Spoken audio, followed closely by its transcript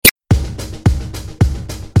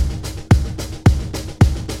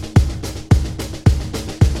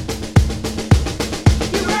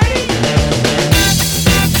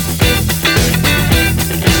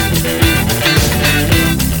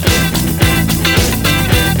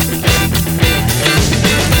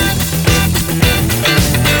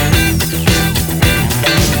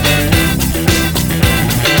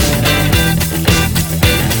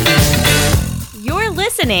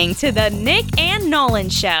listening to the Nick and Nolan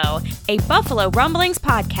Show, a Buffalo Rumblings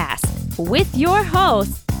podcast with your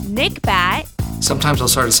hosts, Nick Bat. Sometimes I'll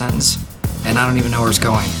start a sentence, and I don't even know where it's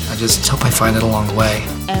going. I just hope I find it along the way.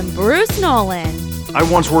 And Bruce Nolan. I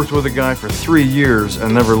once worked with a guy for 3 years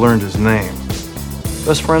and never learned his name.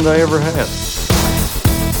 Best friend I ever had.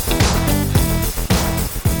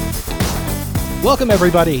 Welcome,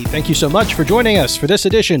 everybody. Thank you so much for joining us for this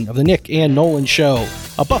edition of the Nick and Nolan Show,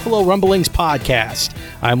 a Buffalo Rumblings podcast.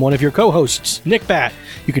 I'm one of your co-hosts, Nick Bat.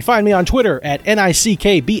 You can find me on Twitter at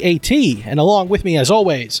NICKBAT, and along with me, as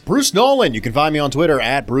always, Bruce Nolan. You can find me on Twitter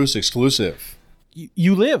at Bruce Exclusive.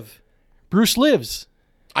 You live. Bruce lives.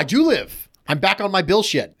 I do live. I'm back on my Bill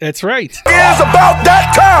shit. That's right. It's about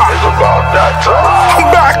that time.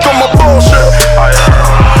 I'm back on my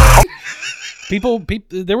bullshit. People,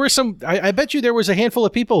 there were some, I bet you there was a handful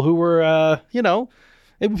of people who were,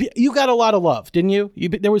 you got a lot of love, didn't you?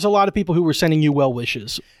 There was a lot of people who were sending you well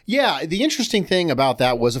wishes. Yeah, the interesting thing about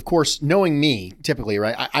that was, of course, knowing me, typically,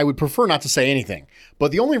 right, I would prefer not to say anything.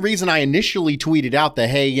 But the only reason I initially tweeted out that,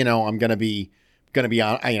 hey, I'm going to be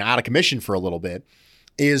out of commission for a little bit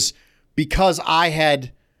is because I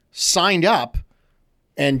had signed up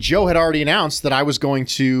and Joe had already announced that I was going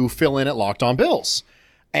to fill in at Locked On Bills.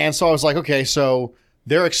 And so I was like, okay, so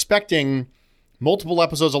they're expecting multiple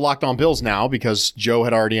episodes of Locked On Bills now because Joe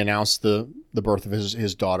had already announced the birth of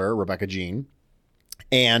his daughter, Rebecca Jean.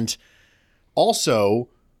 And also,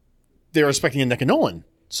 they're expecting a Nick and Nolan.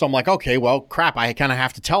 So I'm like, okay, well, crap, I kind of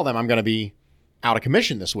have to tell them I'm going to be out of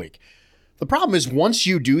commission this week. The problem is once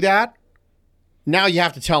you do that, now you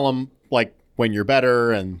have to tell them, like, when you're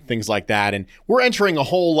better and things like that. And we're entering a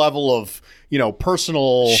whole level of,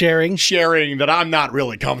 personal sharing that I'm not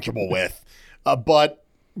really comfortable with. But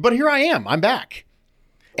here I am. I'm back.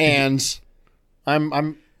 And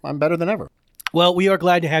I'm better than ever. Well, we are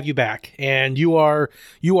glad to have you back, and you are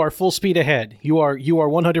full speed ahead. You are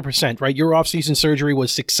 100%, right? Your off-season surgery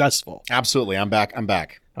was successful. Absolutely. I'm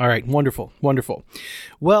back. All right. Wonderful.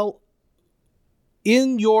 Well,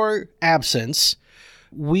 in your absence,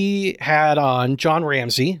 we had on John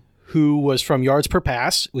Ramsey, who was from Yards Per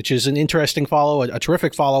Pass, which is an interesting follow, a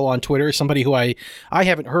terrific follow on Twitter, somebody who I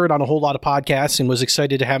haven't heard on a whole lot of podcasts and was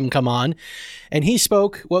excited to have him come on. And he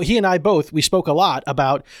and I both, we spoke a lot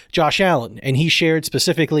about Josh Allen, and he shared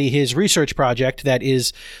specifically his research project that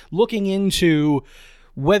is looking into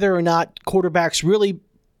whether or not quarterbacks really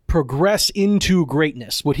progress into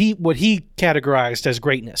greatness, what he categorized as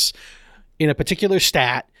greatness in a particular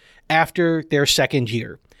stat after their second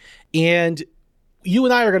year. And you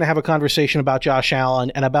and I are going to have a conversation about Josh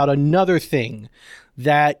Allen and about another thing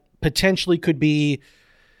that potentially could be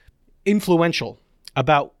influential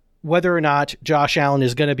about whether or not Josh Allen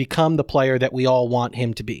is going to become the player that we all want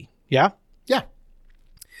him to be. Yeah? Yeah.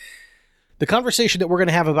 The conversation that we're going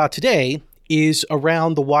to have about today is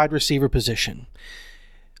around the wide receiver position.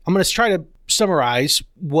 I'm going to try to summarize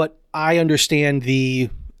what I understand the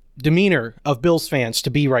demeanor of Bills fans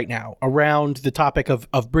to be right now around the topic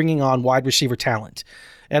of bringing on wide receiver talent.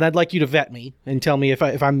 And I'd like you to vet me and tell me if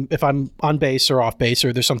I'm on base or off base,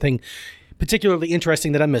 or there's something particularly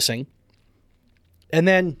interesting that I'm missing. And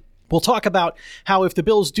then we'll talk about how if the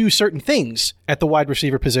Bills do certain things at the wide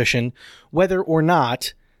receiver position, whether or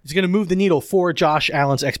not it's going to move the needle for Josh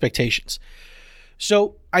Allen's expectations.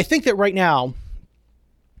 So I think that right now,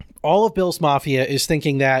 all of Bills Mafia is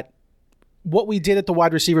thinking that what we did at the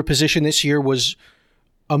wide receiver position this year was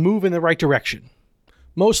a move in the right direction,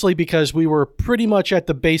 mostly because we were pretty much at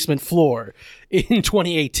the basement floor in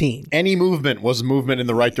 2018. Any movement was a movement in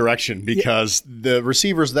the right direction because the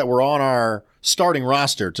receivers that were on our starting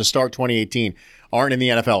roster to start 2018 aren't in the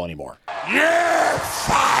NFL anymore.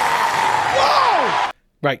 Whoa!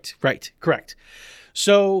 Right, correct.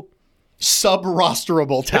 So,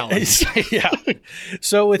 sub-rosterable talent. Yeah.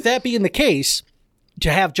 So with that being the case, to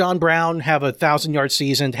have John Brown have a 1,000-yard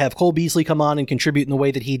season, to have Cole Beasley come on and contribute in the way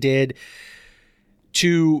that he did,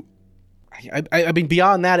 I mean,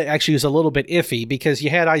 beyond that, it actually was a little bit iffy because you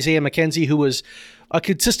had Isaiah McKenzie, who was a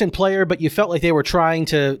consistent player, but you felt like they were trying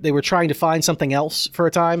to find something else for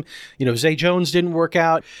a time. Zay Jones didn't work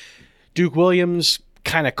out. Duke Williams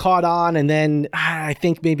kind of caught on, and then I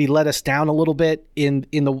think maybe let us down a little bit in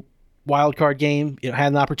the wild card game.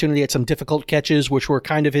 Had an opportunity at some difficult catches, which were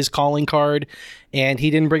kind of his calling card, and he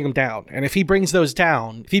didn't bring them down. And if he brings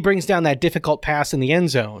down that difficult pass in the end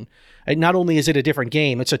zone, not only is it a different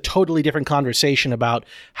game, it's a totally different conversation about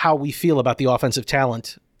how we feel about the offensive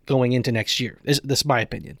talent going into next year. This is my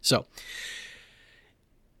opinion. So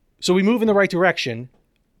we move in the right direction,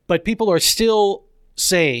 but people are still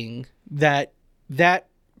saying that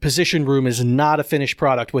position room is not a finished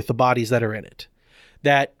product with the bodies that are in it.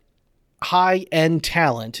 that high-end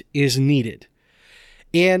talent is needed.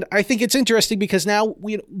 And I think it's interesting because now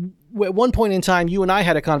at one point in time, you and I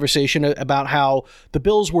had a conversation about how the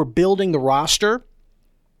Bills were building the roster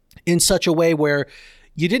in such a way where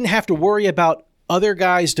you didn't have to worry about other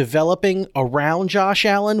guys developing around Josh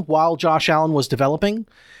Allen while Josh Allen was developing.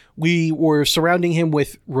 We were surrounding him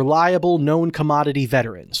with reliable, known commodity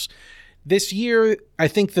veterans. This year, I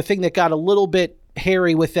think the thing that got a little bit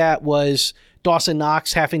hairy with that was Dawson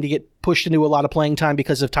Knox having to get pushed into a lot of playing time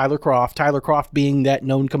because of Tyler Kroft. Tyler Kroft being that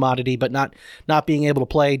known commodity, but not being able to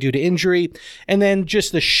play due to injury. And then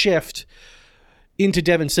just the shift into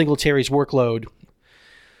Devin Singletary's workload.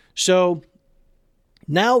 So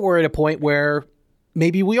now we're at a point where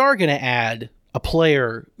maybe we are going to add a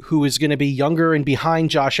player who is going to be younger and behind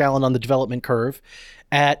Josh Allen on the development curve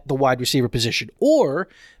at the wide receiver position. Or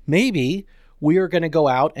maybe we are going to go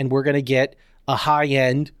out and we're going to get a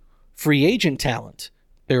high-end free agent talent.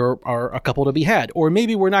 There are a couple to be had. Or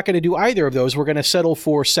maybe we're not going to do either of those. We're going to settle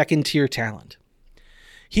for second-tier talent.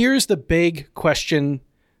 Here's the big question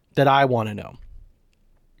that I want to know.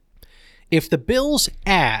 If the Bills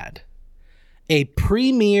add a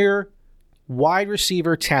premier wide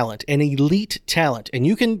receiver talent, an elite talent, and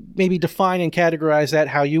you can maybe define and categorize that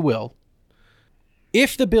how you will.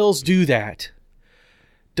 If the Bills do that,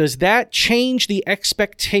 does that change the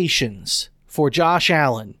expectations for Josh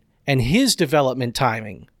Allen and his development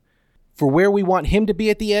timing for where we want him to be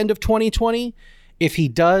at the end of 2020 if he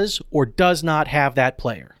does or does not have that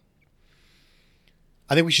player?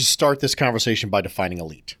 I think we should start this conversation by defining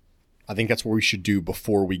elite. I think that's what we should do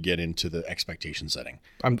before we get into the expectation setting.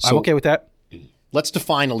 I'm okay with that. Let's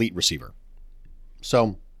define elite receiver.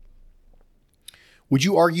 So, would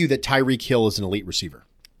you argue that Tyreek Hill is an elite receiver?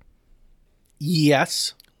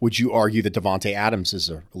 Yes. Would you argue that Devontae Adams is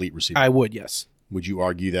an elite receiver? I would, yes. Would you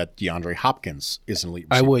argue that DeAndre Hopkins is an elite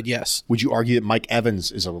receiver? I would, yes. Would you argue that Mike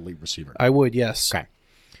Evans is an elite receiver? I would, yes. Okay.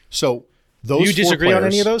 So, those Do you disagree four players, on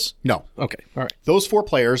any of those? No. Okay, all right. Those four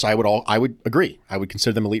players, I would agree. I would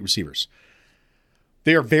consider them elite receivers.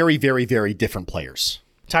 They are very, very, very different players.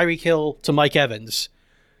 Tyreek Hill to Mike Evans,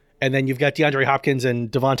 and then you've got DeAndre Hopkins and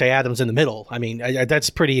Devontae Adams in the middle. I mean, that's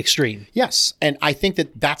pretty extreme. Yes, and I think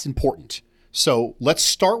that that's important. So let's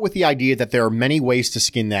start with the idea that there are many ways to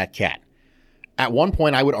skin that cat. At one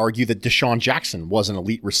point, I would argue that Deshaun Jackson was an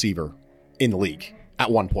elite receiver in the league at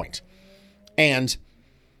one point. And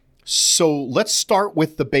so let's start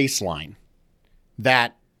with the baseline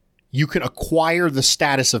that you can acquire the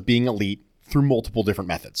status of being elite through multiple different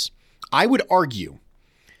methods. I would argue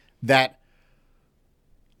that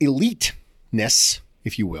eliteness,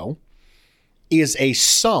 if you will, is a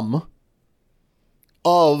sum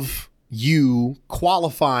of you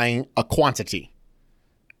qualifying a quantity.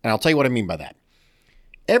 And I'll tell you what I mean by that.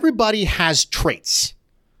 Everybody has traits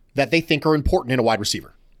that they think are important in a wide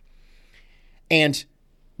receiver. And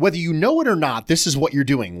whether you know it or not, this is what you're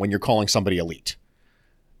doing when you're calling somebody elite.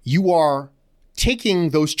 You are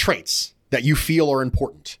taking those traits that you feel are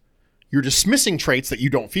important. You're dismissing traits that you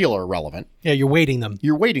don't feel are relevant. Yeah, you're weighting them.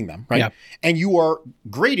 You're weighting them, right? Yeah. And you are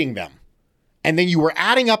grading them. And then you are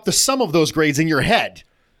adding up the sum of those grades in your head.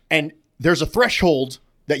 And there's a threshold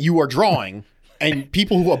that you are drawing. And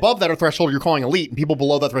people who above that threshold you're calling elite, and people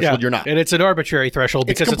below that threshold you're not. And it's an arbitrary threshold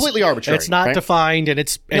because it's completely arbitrary. It's not right? defined,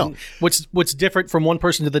 and No. what's different from one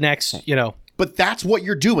person to the next, you know. But that's what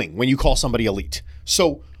you're doing when you call somebody elite.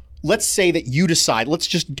 So let's say that you decide, let's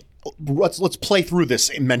play through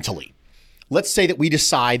this mentally. Let's say that we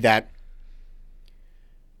decide that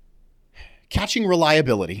catching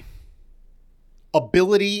reliability,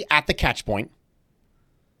 ability at the catch point,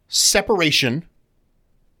 separation,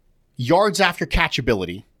 yards after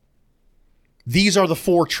catchability, these are the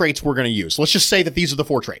four traits we're going to use. Let's just say that these are the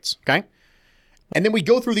four traits, okay? And then we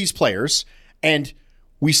go through these players and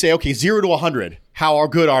we say, okay, 0 to 100, how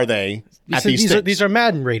good are they at these things? These are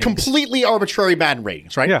Madden ratings. Completely arbitrary Madden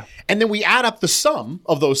ratings, right? Yeah. And then we add up the sum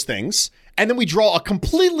of those things, and then we draw a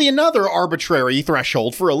completely another arbitrary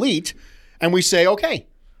threshold for elite, and we say, okay,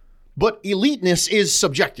 but eliteness is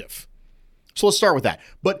subjective. So let's start with that.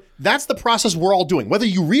 But that's the process we're all doing. Whether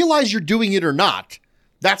you realize you're doing it or not,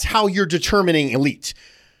 that's how you're determining elite.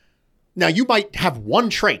 Now, you might have one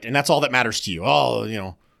trait, and that's all that matters to you.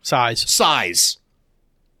 Oh, size.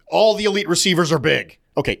 All the elite receivers are big.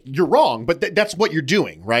 Okay, you're wrong, but that's what you're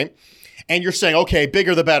doing, right? And you're saying, okay,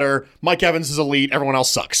 bigger the better. Mike Evans is elite. Everyone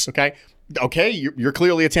else sucks, okay? Okay, you're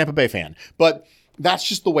clearly a Tampa Bay fan. But that's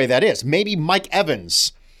just the way that is. Maybe Mike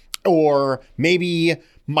Evans or maybe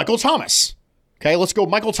Michael Thomas. Okay, let's go.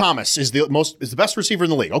 Michael Thomas is the best receiver in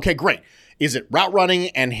the league. Okay, great. Is it route running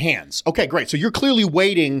and hands? Okay, great. So you're clearly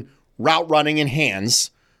weighting route running, and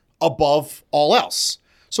hands above all else.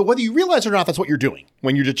 So whether you realize it or not, that's what you're doing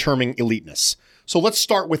when you're determining eliteness. So let's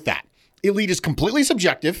start with that. Elite is completely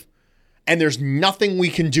subjective, and there's nothing we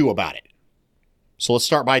can do about it. So let's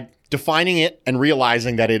start by defining it and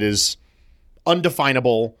realizing that it is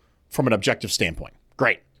undefinable from an objective standpoint.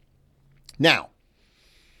 Great. Now,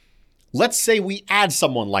 let's say we add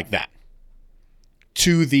someone like that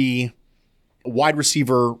to the wide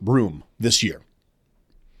receiver room this year.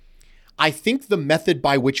 I think the method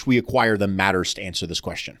by which we acquire them matters to answer this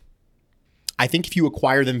question. I think if you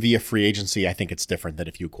acquire them via free agency, I think it's different than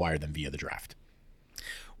if you acquire them via the draft.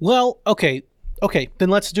 Well, okay, then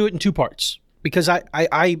let's do it in two parts, because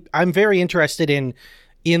I'm very interested in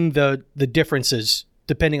the differences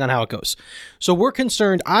depending on how it goes. So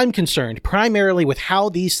I'm concerned primarily with how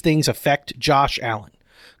these things affect Josh Allen.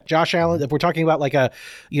 Josh Allen, if we're talking about like a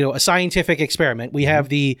scientific experiment, we have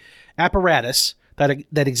the apparatus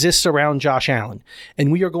that exists around Josh Allen,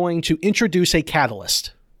 and we are going to introduce a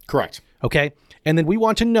catalyst. Correct. Okay? And then we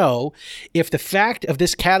want to know if the fact of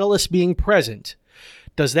this catalyst being present,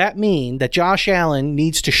 does that mean that Josh Allen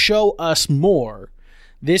needs to show us more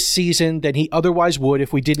this season than he otherwise would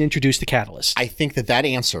if we didn't introduce the catalyst? I think that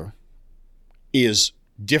answer is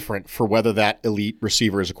different for whether that elite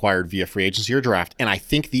receiver is acquired via free agency or draft. And I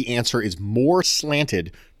think the answer is more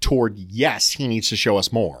slanted toward yes, he needs to show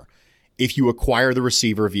us more if you acquire the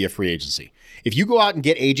receiver via free agency. If you go out and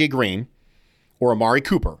get AJ Green or Amari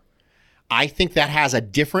Cooper, I think that has a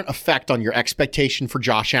different effect on your expectation for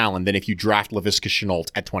Josh Allen than if you draft Laviska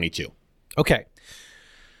Shenault at 22. Okay.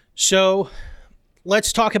 So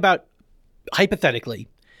let's talk about, hypothetically,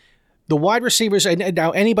 the wide receivers, and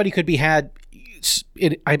now anybody could be had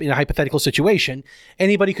in a hypothetical situation,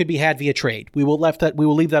 anybody could be had via trade. We will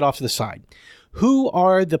leave that off to the side. Who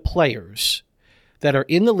are the players that are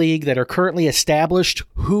in the league that are currently established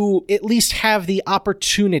who at least have the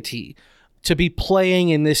opportunity to be playing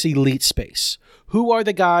in this elite space? Who are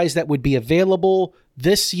the guys that would be available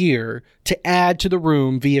this year to add to the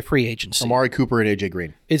room via free agency? Amari Cooper and AJ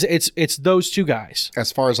Green. It's those two guys.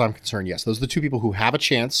 As far as I'm concerned, yes. Those are the two people who have a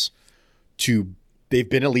chance to, they've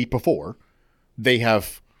been elite before. They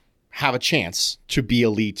have a chance to be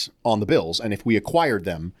elite on the Bills. And if we acquired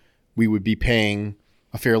them, we would be paying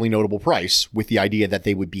a fairly notable price with the idea that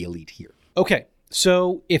they would be elite here. Okay,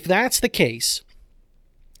 so if that's the case,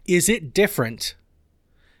 is it different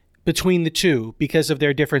between the two because of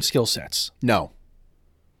their different skill sets? No.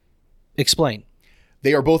 Explain.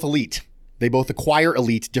 They are both elite. They both acquire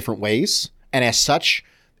elite different ways. And as such,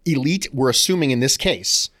 elite, we're assuming in this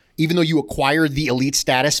case, even though you acquire the elite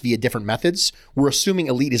status via different methods, we're assuming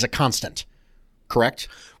elite is a constant. Correct?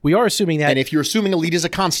 We are assuming that. And if you're assuming elite is a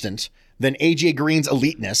constant, then AJ Green's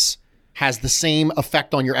eliteness has the same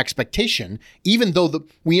effect on your expectation, even though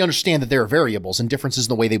we understand that there are variables and differences in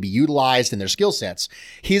the way they be utilized and their skill sets.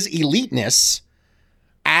 His eliteness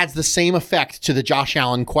adds the same effect to the Josh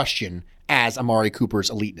Allen question as Amari Cooper's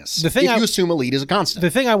eliteness. If you assume elite is a constant. The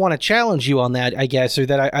thing I want to challenge you on that, I guess, or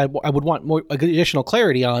that I would want more additional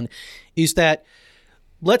clarity on, is that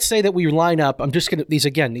let's say that we line up,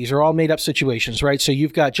 these are all made up situations, right? So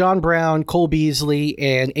you've got John Brown, Cole Beasley,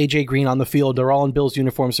 and AJ Green on the field. They're all in Bills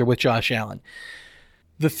uniforms. They're with Josh Allen.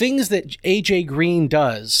 The things that AJ Green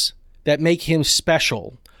does that make him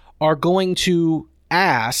special are going to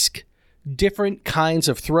ask different kinds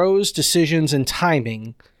of throws, decisions, and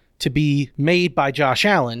timing to be made by Josh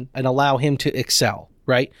Allen and allow him to excel,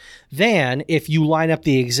 right? Then if you line up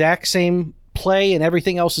the exact same play and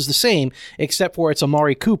everything else is the same, except for it's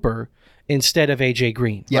Amari Cooper instead of AJ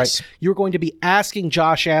Green, yes, right? You're going to be asking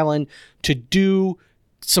Josh Allen to do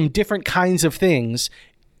some different kinds of things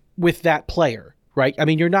with that player, right? I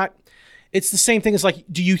mean, it's the same thing as like,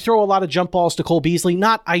 do you throw a lot of jump balls to Cole Beasley?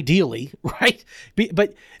 Not ideally, right?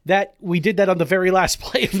 But that we did that on the very last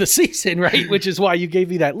play of the season, right? Which is why you gave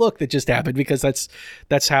me that look that just happened, because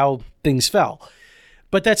that's how things fell.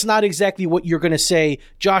 But that's not exactly what you're going to say.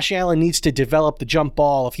 Josh Allen needs to develop the jump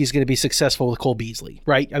ball if he's going to be successful with Cole Beasley,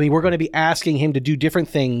 right? I mean, we're going to be asking him to do different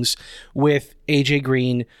things with AJ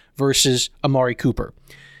Green versus Amari Cooper.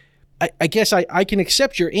 I guess I can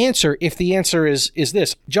accept your answer if the answer is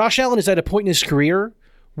this. Josh Allen is at a point in his career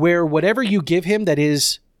where whatever you give him that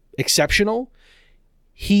is exceptional,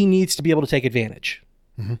 he needs to be able to take advantage.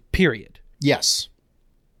 Mm-hmm. Period. Yes.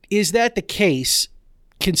 Is that the case,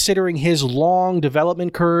 considering his long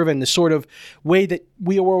development curve and the sort of way that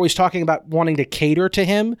we were always talking about wanting to cater to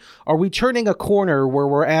him? Are we turning a corner where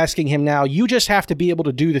we're asking him now, you just have to be able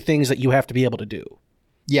to do the things that you have to be able to do?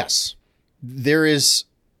 Yes. There is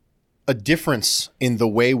a difference in the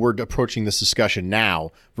way we're approaching this discussion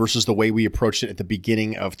now versus the way we approached it at the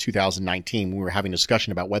beginning of 2019 when we were having a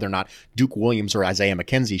discussion about whether or not Duke Williams or Isaiah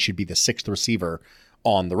McKenzie should be the 6th receiver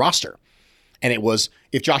on the roster. And it was,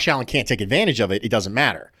 if Josh Allen can't take advantage of it, it doesn't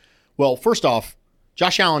matter. Well, first off,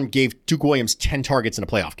 Josh Allen gave Duke Williams 10 targets in a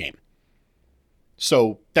playoff game.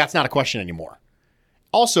 So that's not a question anymore.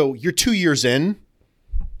 Also, you're 2 years in.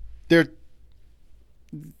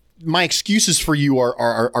 My excuses for you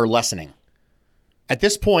are lessening. At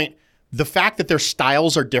this point, the fact that their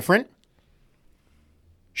styles are different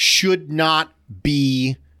should not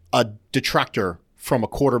be a detractor from a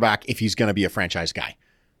quarterback if he's going to be a franchise guy.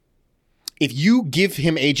 If you give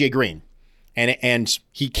him AJ Green and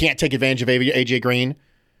he can't take advantage of AJ Green,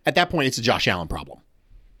 at that point, it's a Josh Allen problem.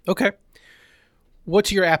 Okay.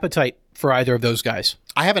 What's your appetite for either of those guys?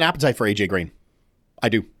 I have an appetite for AJ Green. I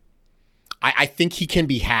do. I think he can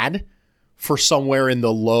be had for somewhere in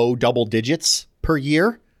the low double digits per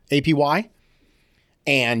year, APY.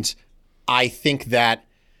 And I think that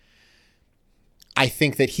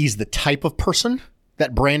he's the type of person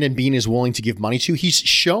that Brandon Beane is willing to give money to. He's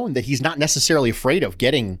shown that he's not necessarily afraid of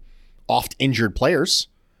getting oft-injured players.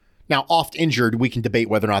 Now, oft-injured, we can debate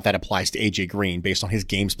whether or not that applies to AJ Green based on his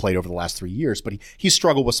games played over the last 3 years, but he's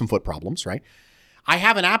struggled with some foot problems, right? I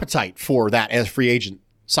have an appetite for that as free agent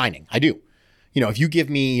signing. I do. If you give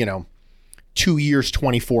me, 2 years,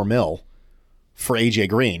 $24 million for AJ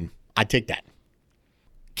Green, I'd take that.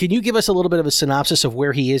 Can you give us a little bit of a synopsis of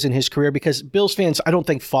where he is in his career? Because Bills fans, I don't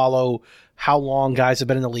think, follow how long guys have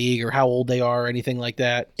been in the league or how old they are or anything like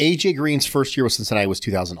that. AJ Green's first year with Cincinnati was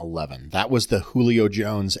 2011. That was the Julio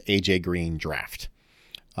Jones, AJ Green draft.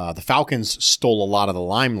 The Falcons stole a lot of the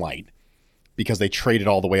limelight because they traded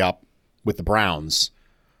all the way up with the Browns,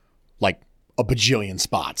 like a bajillion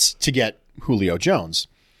spots to get Julio Jones.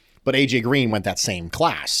 But AJ Green went that same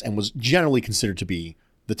class and was generally considered to be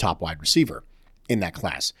the top wide receiver in that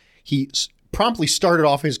class. He promptly started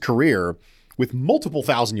off his career with multiple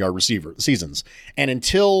 1,000-yard receiver seasons, and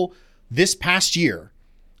until this past year,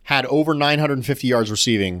 had over 950 yards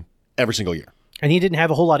receiving every single year. And he didn't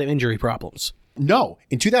have a whole lot of injury problems. No.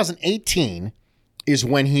 In 2018 is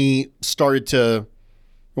when he started to,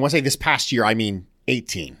 when I say this past year, I mean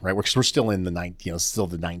 18, right? We're still in the still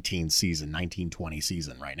the 1920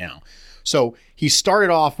 season right now. So he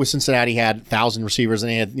started off with Cincinnati, had 1,000 receivers,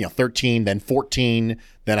 and he had 13, then 14,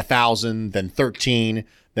 then 1,000, then 13,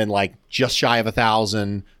 then like just shy of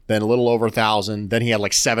 1,000, then a little over 1,000, then he had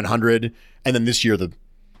like 700, and then this year the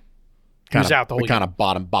kind of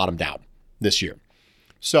bottomed out this year.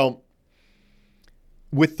 So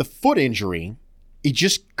with the foot injury, he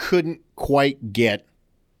just couldn't quite get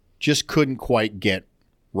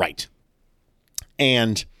right.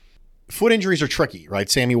 And foot injuries are tricky, right?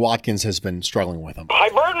 Sammy Watkins has been struggling with them. I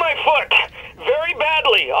burned my foot very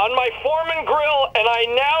badly on my Foreman grill, and I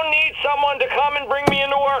now need someone to come and bring me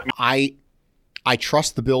into work. I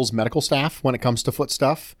trust the Bills' medical staff when it comes to foot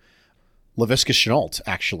stuff. Laviska Shenault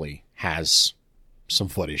actually has some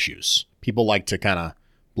foot issues. People like to kind of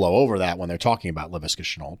blow over that when they're talking about Laviska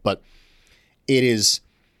Shenault, but it's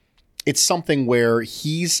something where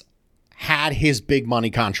he's had his big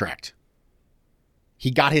money contract.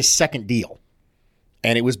 He got his second deal,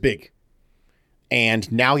 and it was big.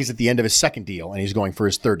 And now he's at the end of his second deal, and he's going for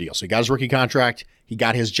his third deal. So he got his rookie contract, he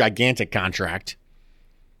got his gigantic contract,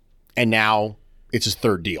 and now it's his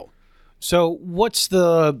third deal. So what's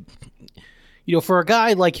the, for a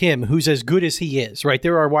guy like him who's as good as he is, right?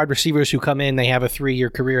 There are wide receivers who come in, they have a 3-year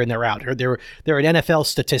career, and they're out. They're an NFL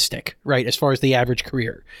statistic, right, as far as the average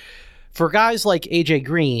career. For guys like AJ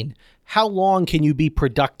Green, how long can you be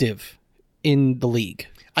productive in the league?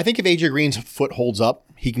 I think if AJ Green's foot holds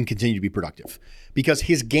up, he can continue to be productive because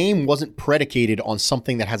his game wasn't predicated on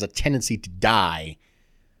something that has a tendency to die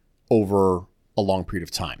over a long period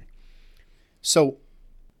of time. So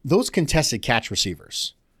those contested catch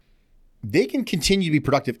receivers, they can continue to be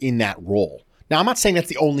productive in that role. Now, I'm not saying that's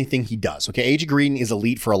the only thing he does. Okay, AJ Green is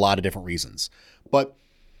elite for a lot of different reasons. But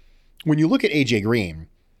when you look at AJ Green,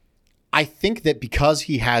 I think that because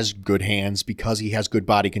he has good hands, because he has good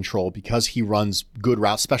body control, because he runs good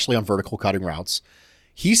routes, especially on vertical cutting routes,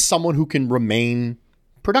 he's someone who can remain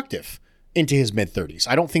productive into his mid-30s.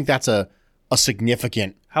 I don't think that's a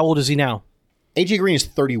significant... How old is he now? AJ Green is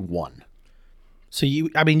 31. So you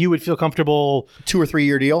would feel comfortable... 2 or 3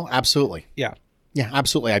 year deal? Absolutely. Yeah. Yeah,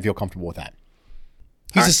 absolutely. I feel comfortable with that.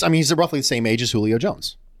 He's roughly the same age as Julio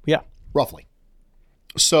Jones. Yeah. Roughly.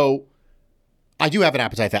 So... I do have an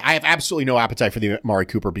appetite for that. I have absolutely no appetite for the Amari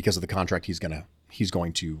Cooper because of the contract he's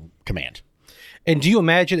going to command. And do you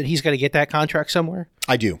imagine that he's going to get that contract somewhere?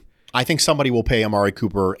 I do. I think somebody will pay Amari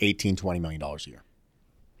Cooper $18, $20 million a year.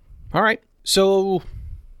 All right. So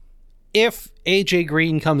if A.J.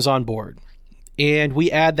 Green comes on board and we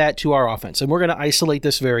add that to our offense, and we're going to isolate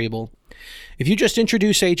this variable, if you just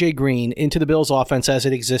introduce A.J. Green into the Bills' offense as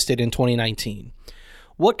it existed in 2019,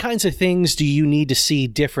 what kinds of things do you need to see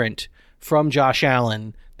different from Josh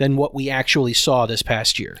Allen than what we actually saw this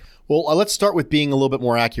past year? Well, let's start with being a little bit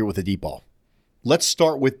more accurate with the deep ball. Let's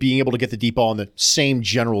start with being able to get the deep ball in the same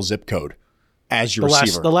general zip code as your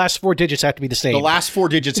receiver. The last 4 digits have to be the same. The last 4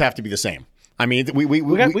 digits have to be the same. I mean,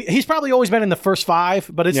 he's probably always been in the first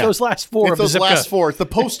 5, but it's those last 4. It's those last 4. It's the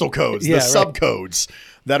postal codes, the right. subcodes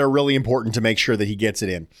that are really important to make sure that he gets it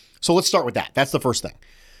in. So let's start with that. That's the first thing.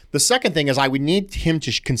 The second thing is I would need him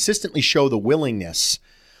to consistently show the willingness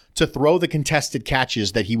to throw the contested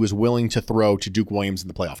catches that he was willing to throw to Duke Williams in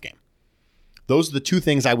the playoff game. Those are the 2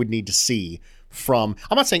 things I would need to see from,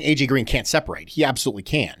 I'm not saying A.J. Green can't separate. He absolutely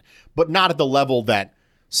can, but not at the level that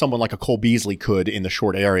someone like a Cole Beasley could in the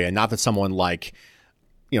short area. Not that someone like,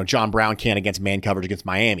 John Brown can against man coverage against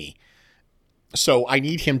Miami. So I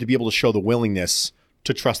need him to be able to show the willingness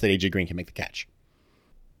to trust that A.J. Green can make the catch.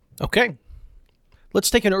 Okay. Let's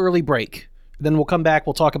take an early break. Then we'll come back.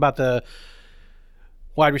 We'll talk about the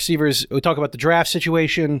wide receivers. We'll talk about the draft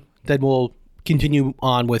situation. Then we'll continue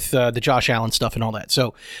on with the Josh Allen stuff and all that.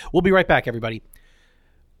 So we'll be right back, everybody.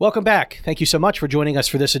 Welcome back. Thank you so much for joining us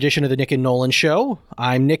for this edition of the Nick and Nolan Show.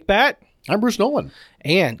 I'm Nick Batt. I'm Bruce Nolan.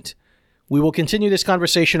 And we will continue this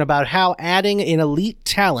conversation about how adding an elite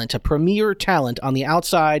talent, a premier talent on the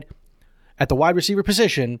outside at the wide receiver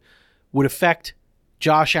position would affect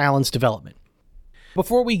Josh Allen's development.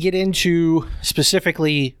 Before we get into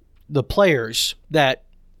specifically the players that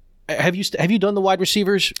have you done the wide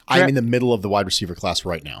receivers? I'm in the middle of the wide receiver class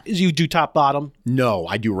right now. You do top bottom? No,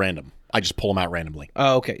 I do random. I just pull them out randomly.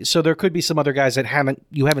 Oh, okay. So there could be some other guys that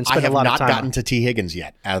you haven't spent a lot of time on. I have not gotten to T. Higgins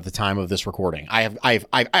yet at the time of this recording.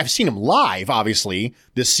 I've seen him live, obviously,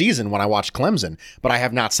 this season when I watched Clemson, but I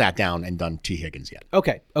have not sat down and done T. Higgins yet.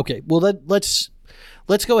 Okay. Well, let's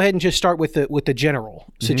go ahead and just start with the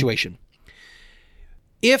general situation.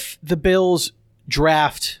 If the Bills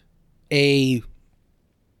draft a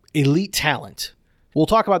elite talent, we'll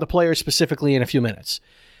talk about the players specifically in a few minutes.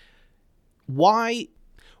 Why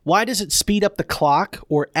does it speed up the clock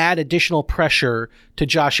or add additional pressure to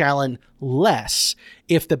Josh Allen less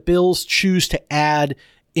if the Bills choose to add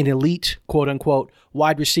an elite, quote-unquote,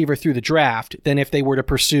 wide receiver through the draft than if they were to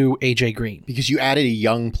pursue A.J. Green? Because you added a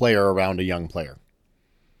young player around a young player.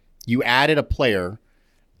 You added a player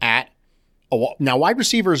now, wide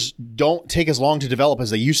receivers don't take as long to develop as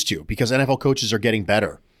they used to because NFL coaches are getting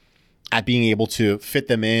better at being able to fit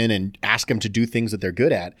them in and ask them to do things that they're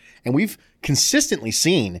good at. And we've consistently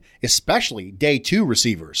seen, especially day 2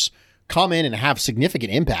 receivers, come in and have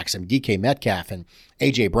significant impacts. And DK Metcalf and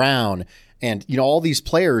A.J. Brown and all these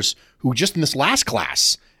players who just in this last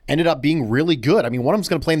class ended up being really good. I mean, one of them's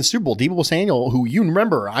going to play in the Super Bowl. Deebo Samuel, who you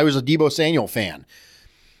remember, I was a Deebo Samuel fan.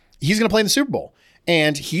 He's going to play in the Super Bowl.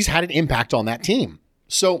 And he's had an impact on that team.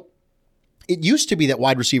 So it used to be that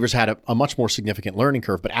wide receivers had a much more significant learning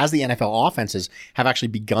curve, but as the NFL offenses have actually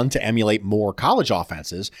begun to emulate more college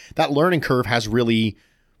offenses, that learning curve has really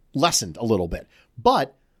lessened a little bit.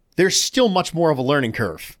 But there's still much more of a learning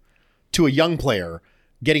curve to a young player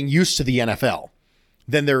getting used to the NFL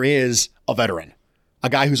than there is a veteran. A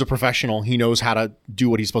guy who's a professional, he knows how to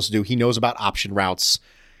do what he's supposed to do. He knows about option routes.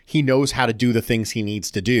 He knows how to do the things he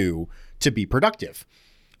needs to do to be productive.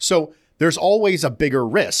 So there's always a bigger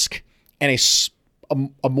risk and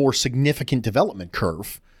a more significant development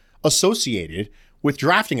curve associated with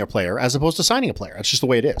drafting a player as opposed to signing a player. That's just the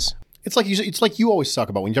way it is. It's like you always talk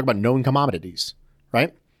about when you talk about known commodities,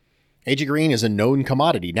 right? A.J. Green is a known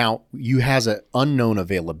commodity. Now, you has an unknown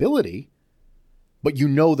availability, but you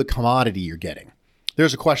know the commodity you're getting.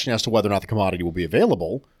 There's a question as to whether or not the commodity will be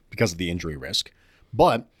available because of the injury risk,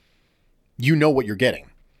 but you know what you're getting.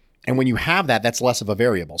 And when you have that, that's less of a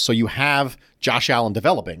variable. So you have Josh Allen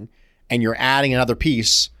developing, and you're adding another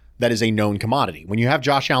piece that is a known commodity. When you have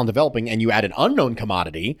Josh Allen developing and you add an unknown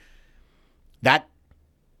commodity, that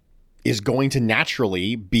is going to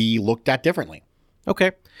naturally be looked at differently.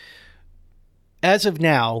 Okay. As of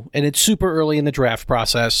now, and it's super early in the draft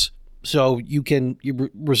process, so you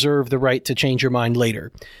reserve the right to change your mind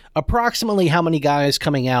later. Approximately how many guys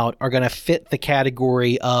coming out are going to fit the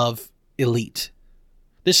category of elite?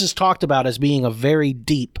 This is talked about as being a very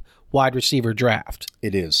deep wide receiver draft.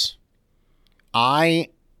 It is. Like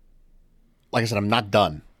I said, I'm not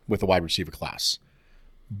done with the wide receiver class.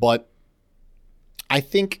 But I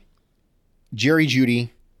think Jerry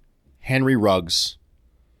Jeudy, Henry Ruggs,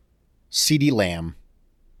 CeeDee Lamb,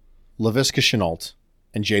 Laviska Shenault,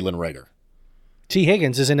 and Jalen Reagor. T.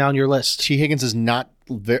 Higgins isn't on your list. T. Higgins is not.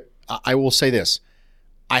 I will say this.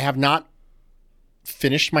 I have not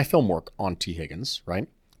finished my film work on T. Higgins, right?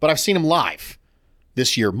 But I've seen him live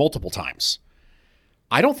this year multiple times.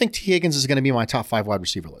 I don't think T. Higgins is going to be my top 5 wide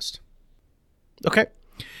receiver list. Okay.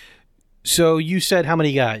 So you said how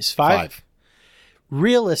many guys? 5?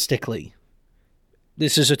 Realistically,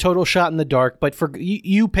 this is a total shot in the dark, but for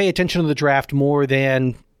you pay attention to the draft more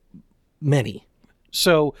than many.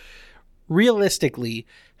 So realistically,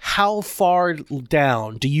 how far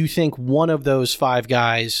down do you think one of those 5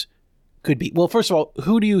 guys could be? Well, first of all,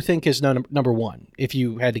 who do you think is number 1, if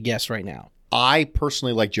you had to guess right now? I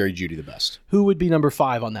personally like Jerry Jeudy the best. Who would be number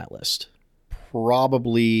 5 on that list?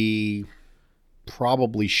 Probably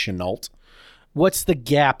Shenault. What's the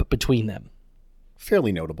gap between them?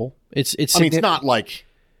 Fairly notable. It's it's not like,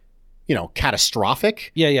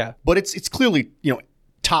 catastrophic. Yeah. But it's clearly,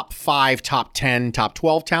 top 5, top 10, top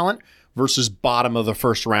 12 talent versus bottom of the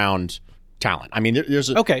first round talent. I mean,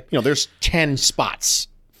 there's 10 spots,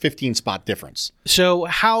 15 spot difference. So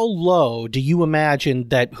how low do you imagine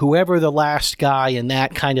that whoever the last guy in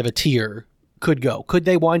that kind of a tier could go? Could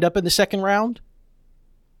they wind up in the second round?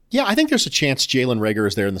 Yeah, I think there's a chance Jalen Reagor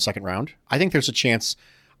is there in the second round. I think there's a chance.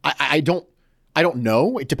 I don't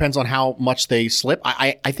know. It depends on how much they slip.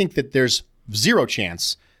 I think that there's zero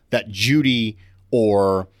chance that Jeudy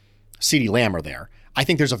or CeeDee Lamb are there. I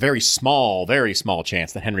think there's a very small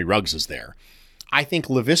chance that Henry Ruggs is there. I think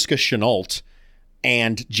Laviska Shenault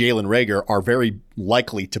and Jalen Reagor are very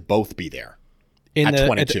likely to both be there at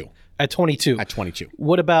 22. At 22. At 22.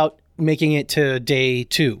 What about making it to day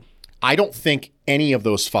 2? I don't think any of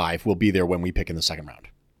those 5 will be there when we pick in the second round.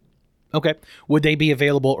 Okay. Would they be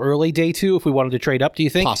available early day 2 if we wanted to trade up, do you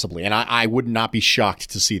think? Possibly. And I would not be shocked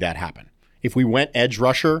to see that happen. If we went edge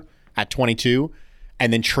rusher at 22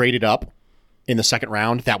 and then traded up in the second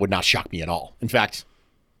round, that would not shock me at all. In fact,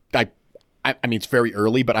 I mean, it's very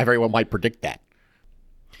early, but I very well might predict that.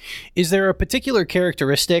 Is there a particular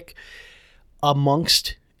characteristic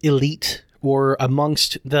amongst elite or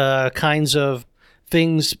amongst the kinds of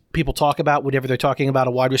things people talk about whenever they're talking about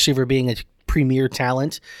a wide receiver being a premier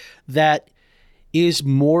talent that is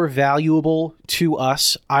more valuable to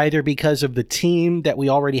us, either because of the team that we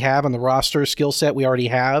already have on the roster, skill set we already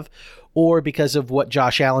have, or because of what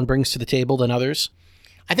Josh Allen brings to the table than others?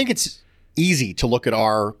 I think it's easy to look at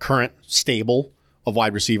our current stable of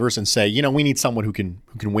wide receivers and say, we need someone who can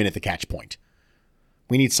win at the catch point.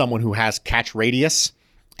 We need someone who has catch radius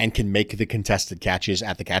and can make the contested catches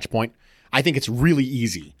at the catch point. I think it's really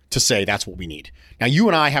easy to say that's what we need. Now, you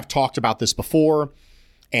and I have talked about this before,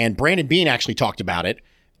 and Brandon Beane actually talked about it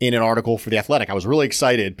in an article for The Athletic. I was really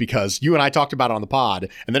excited because you and I talked about it on the pod,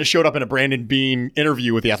 and then it showed up in a Brandon Beane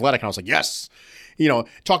interview with The Athletic, and I was like, yes.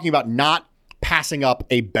 Talking about not passing up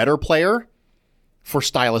a better player for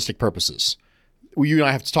stylistic purposes. You and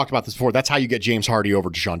I have talked about this before. That's how you get James Hardy over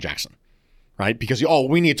Deshaun Jackson, right? Because,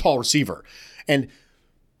 we need a tall receiver. And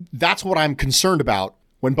that's what I'm concerned about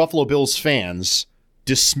when Buffalo Bills fans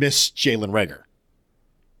dismiss Jalen Reagor.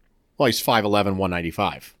 Well, he's 5'11",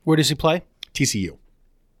 195. Where does he play? TCU.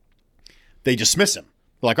 They dismiss him.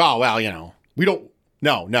 They're like, oh, well, we don't,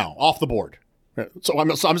 no, off the board. So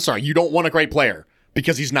I'm sorry, you don't want a great player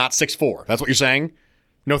because he's not 6'4". That's what you're saying?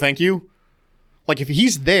 No, thank you? Like, if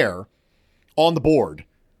he's there on the board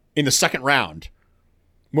in the second round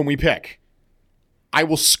when we pick, I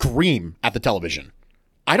will scream at the television.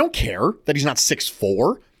 I don't care that he's not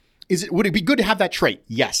 6'4". Would it be good to have that trait?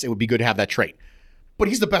 Yes, it would be good to have that trait. But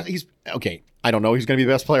he's the best. Okay, I don't know. He's going to be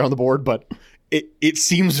the best player on the board, but it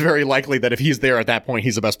seems very likely that if he's there at that point,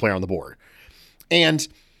 he's the best player on the board. And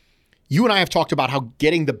you and I have talked about how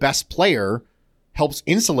getting the best player helps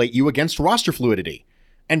insulate you against roster fluidity.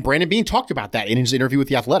 And Brandon Beane talked about that in his interview with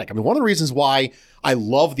The Athletic. I mean, one of the reasons why I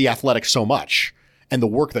love The Athletic so much and the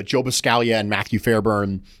work that Joe Buscaglia and Matthew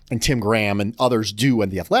Fairburn and Tim Graham and others do in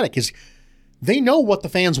The Athletic is they know what the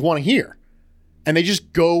fans want to hear. And they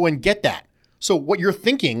just go and get that. So what you're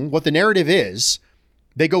thinking, what the narrative is,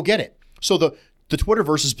 they go get it. So the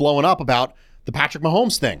Twitterverse is blowing up about the Patrick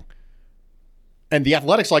Mahomes thing. And The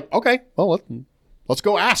Athletic's like, okay, well, let's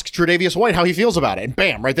go ask Tre'Davious White how he feels about it. And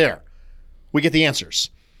bam, right there, we get the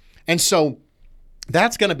answers. And so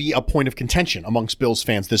that's going to be a point of contention amongst Bills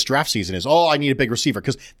fans this draft season is, I need a big receiver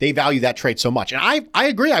because they value that trait so much. And I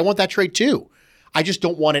agree. I want that trait too. I just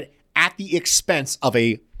don't want it at the expense of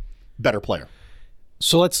a better player.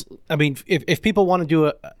 So if people want to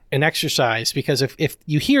do an exercise, because if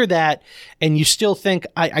you hear that and you still think,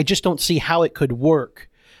 I just don't see how it could work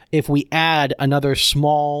if we add another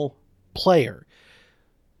small player.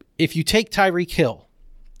 If you take Tyreek Hill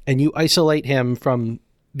and you isolate him from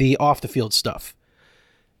the off the field stuff,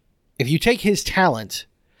 if you take his talent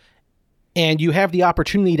and you have the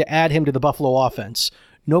opportunity to add him to the Buffalo offense,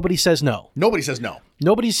 nobody says no. Nobody says no.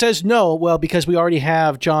 Nobody says no, well, because we already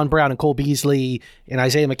have John Brown and Cole Beasley and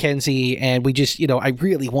Isaiah McKenzie, and we just, I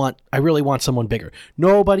really want someone bigger.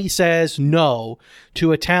 Nobody says no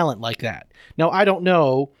to a talent like that. Now, I don't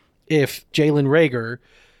know if Jalen Reagor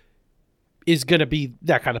is going to be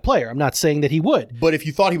that kind of player. I'm not saying that he would. But if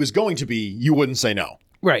you thought he was going to be, you wouldn't say no.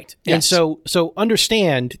 Right. Yes. And so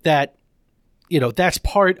understand that, that's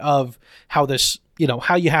part of how this,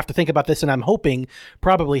 how you have to think about this. And I'm hoping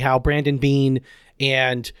probably how Brandon Beane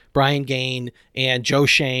and Brian Gaine and Joe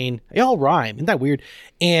Shane, they all rhyme. Isn't that weird?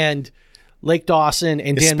 And Lake Dawson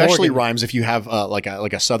and Dan Morgan. Especially rhymes if you have like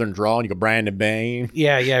a southern drawl and you go Brandon Bain.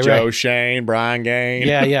 Yeah, Joe right. Shane, Brian Gaine.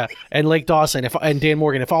 Yeah. And Lake Dawson and Dan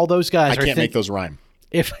Morgan. If all those guys I can't make those rhyme.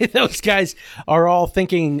 If those guys are all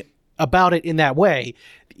thinking about it in that way,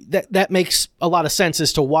 that makes a lot of sense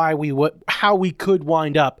as to how we could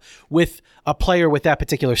wind up with a player with that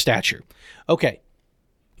particular stature. Okay.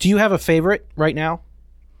 Do you have a favorite right now?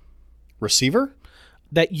 Receiver?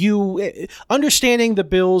 That you, understanding the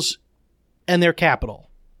Bills and their capital,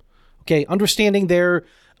 okay, understanding their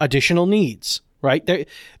additional needs, right?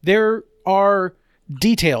 There are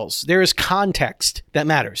details. There is context that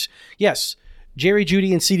matters. Yes, Jerry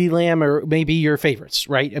Jeudy and CeeDee Lamb are maybe your favorites,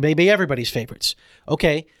 right? Maybe everybody's favorites.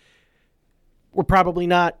 Okay. We're probably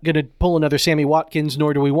not going to pull another Sammy Watkins,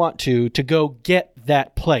 nor do we want to go get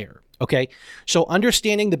that player. Okay. So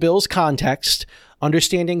understanding the Bills' context,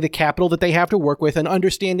 understanding the capital that they have to work with, and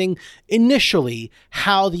understanding initially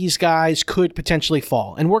how these guys could potentially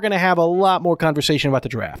fall. And we're going to have a lot more conversation about the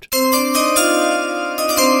draft.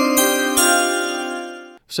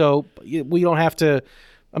 So we don't have to,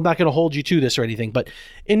 I'm not going to hold you to this or anything, but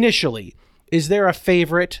initially, is there a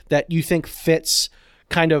favorite that you think fits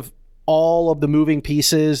kind of all of the moving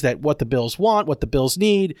pieces, that what the Bills want, what the Bills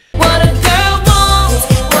need? What a girl wants,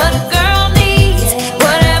 what a girl needs,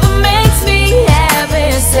 whatever makes me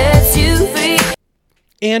happy sets you free.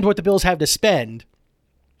 And what the Bills have to spend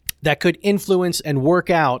that could influence and work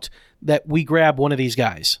out that we grab one of these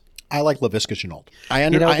guys. I like Laviska Shenault. I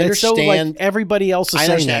It's understand. so like everybody else is I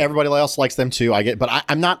saying understand that. everybody else likes them too. I get, but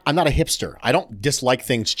I'm not a hipster. I don't dislike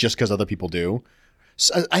things just because other people do.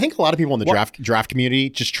 So I think a lot of people in the draft community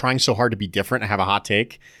just trying so hard to be different and have a hot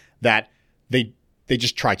take that they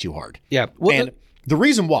just try too hard. Yeah. Well, and the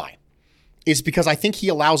reason why is because I think he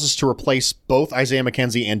allows us to replace both Isaiah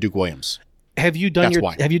McKenzie and Duke Williams. Have you done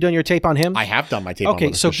your tape on him? I have done my tape on Laviska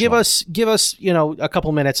Okay, so give us a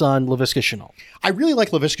couple minutes on Laviska Shenault. I really like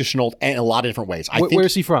Laviska Shenault in a lot of different ways.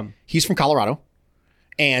 Where's he from? He's from Colorado.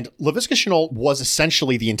 And Laviska Shenault was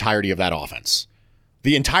essentially the entirety of that offense.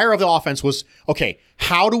 The entire of the offense was, okay,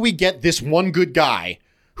 how do we get this one good guy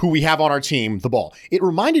who we have on our team the ball? It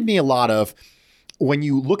reminded me a lot of when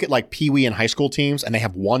you look at like Pee Wee and high school teams and they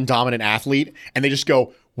have one dominant athlete and they just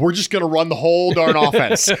go, we're just going to run the whole darn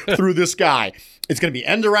offense through this guy. It's going to be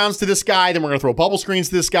end arounds to this guy. Then we're going to throw bubble screens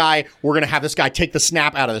to this guy. We're going to have this guy take the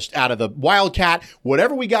snap out of the Wildcat.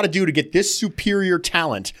 Whatever we got to do to get this superior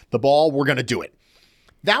talent the ball, we're going to do it.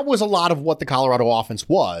 That was a lot of what the Colorado offense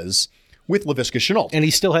was with Laviska Shenault. And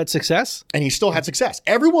he still had success?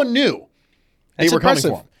 Everyone knew they That's were impressive.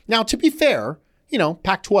 coming for him. Now, to be fair,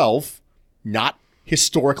 Pac-12, not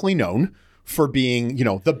historically known for being,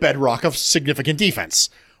 the bedrock of significant defense.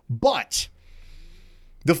 But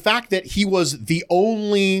the fact that he was the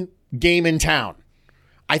only game in town,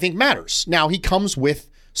 I think matters. Now, he comes with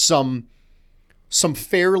some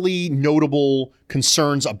fairly notable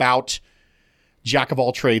concerns about jack of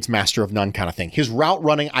all trades, master of none kind of thing. His route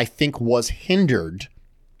running, I think, was hindered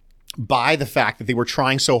by the fact that they were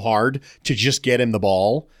trying so hard to just get him the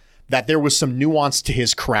ball, that there was some nuance to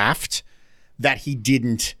his craft that he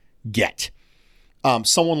didn't get.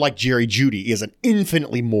 Someone like Jerry Jeudy is an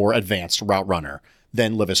infinitely more advanced route runner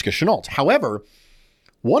than Laviska Shenault. However,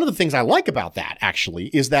 one of the things I like about that, actually,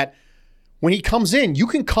 is that when he comes in, you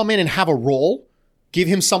can come in and have a role, give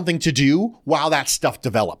him something to do while that stuff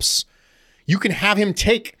develops. You can have him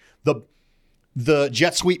take the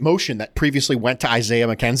jet sweep motion that previously went to Isaiah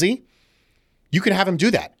McKenzie. You can have him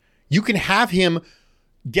do that. You can have him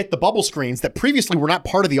get the bubble screens that previously were not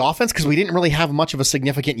part of the offense because we didn't really have much of a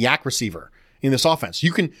significant yak receiver in this offense.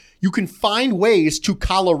 You can find ways to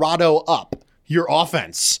Colorado up your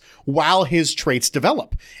offense while his traits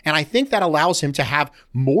develop. And I think that allows him to have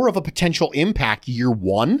more of a potential impact year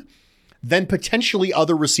one than potentially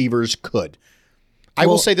other receivers could. I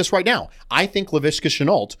will say this right now. I think Laviska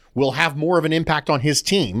Shenault will have more of an impact on his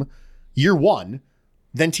team year one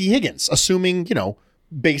than T. Higgins, assuming,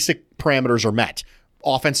 basic parameters are met.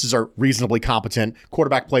 Offenses are reasonably competent.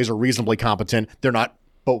 Quarterback plays are reasonably competent. They're not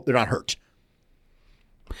hurt.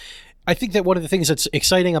 I think that one of the things that's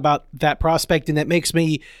exciting about that prospect, and that makes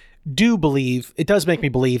me does make me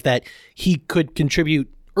believe that he could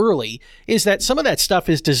contribute early, is that some of that stuff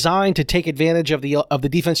is designed to take advantage of the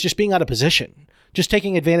defense just being out of position, just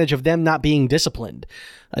taking advantage of them not being disciplined.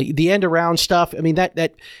 The end around stuff, I mean,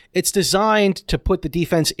 that it's designed to put the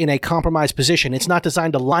defense in a compromised position. It's not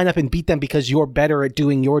designed to line up and beat them because you're better at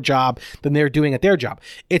doing your job than they're doing at their job.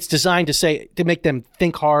 It's designed to make them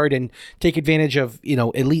think hard and take advantage of,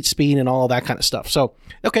 elite speed and all of that kind of stuff. So,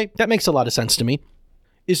 okay, that makes a lot of sense to me.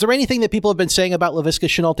 Is there anything that people have been saying about Laviska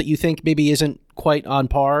Shenault that you think maybe isn't quite on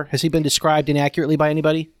par? Has he been described inaccurately by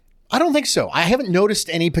anybody? I don't think so. I haven't noticed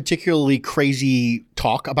any particularly crazy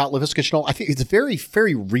talk about Laviska Shenault. I think it's a very,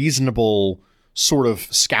 very reasonable sort of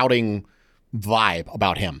scouting vibe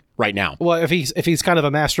about him right now. Well, if he's kind of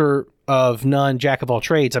a master of none, jack of all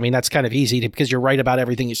trades, I mean, that's kind of easy because you're right about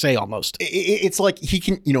everything you say almost. It's like he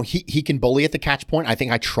can, he can bully at the catch point. I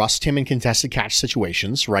think I trust him in contested catch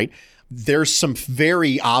situations, right? There's some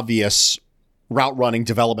very obvious route running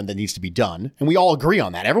development that needs to be done. And we all agree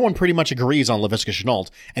on that. Everyone pretty much agrees on Laviska Shenault.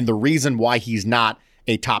 And the reason why he's not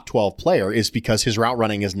a top 12 player is because his route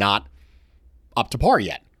running is not up to par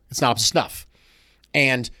yet. It's not up to snuff.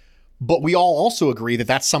 But we all also agree that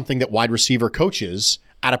that's something that wide receiver coaches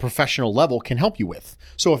at a professional level can help you with.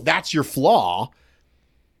 So if that's your flaw,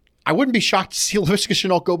 I wouldn't be shocked to see Laviska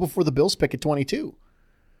Shenault go before the Bills pick at 22.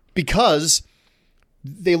 Because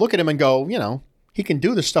they look at him and go, he can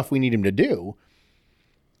do the stuff we need him to do,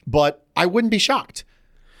 but I wouldn't be shocked.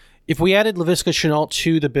 If we added Laviska Shenault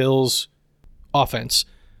to the Bills' offense,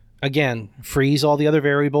 again, freeze all the other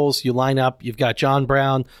variables, you line up, you've got John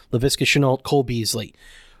Brown, Laviska Shenault, Cole Beasley.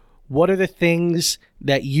 What are the things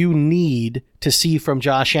that you need to see from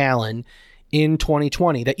Josh Allen in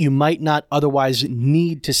 2020 that you might not otherwise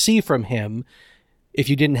need to see from him if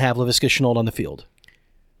you didn't have Laviska Shenault on the field?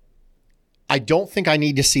 I don't think I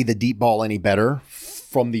need to see the deep ball any better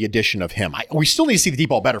from the addition of him. We still need to see the deep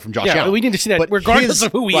ball better from Josh Allen. We need to see that regardless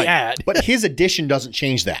of who we add. But his addition doesn't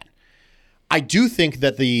change that. I do think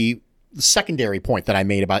that the secondary point that I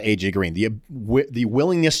made about AJ Green, the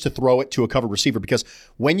willingness to throw it to a covered receiver, because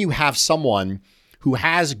when you have someone who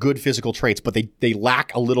has good physical traits, but they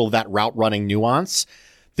lack a little of that route running nuance,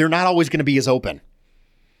 they're not always going to be as open.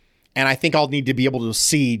 And I think I'll need to be able to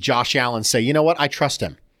see Josh Allen say, you know what, I trust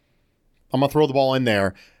him. I'm going to throw the ball in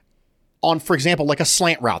there on, for example, like a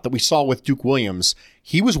slant route that we saw with Duke Williams.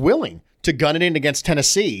 He was willing to gun it in against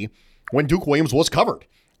Tennessee when Duke Williams was covered.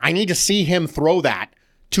 I need to see him throw that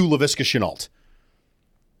to Laviska Shenault.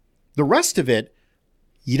 The rest of it,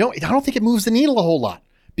 I don't think it moves the needle a whole lot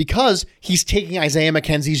because he's taking Isaiah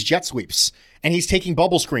McKenzie's jet sweeps and he's taking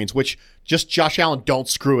bubble screens, which just Josh Allen, don't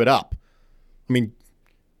screw it up. I mean,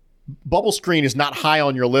 bubble screen is not high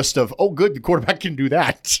on your list of, oh, good, the quarterback can do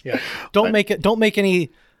that. Yeah. Don't make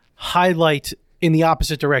any highlight in the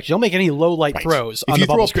opposite direction. Don't make any low light throws on the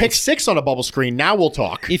bubble screen. If you throw a pick six on a bubble screen, now we'll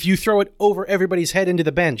talk. If you throw it over everybody's head into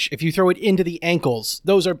the bench, if you throw it into the ankles,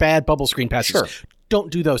 those are bad bubble screen passes. Sure. Don't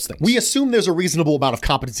do those things. We assume there's a reasonable amount of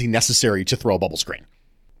competency necessary to throw a bubble screen.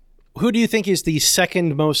 Who do you think is the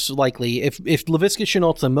second most likely? If Laviska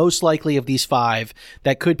Shenault's the most likely of these five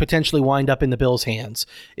that could potentially wind up in the Bills' hands,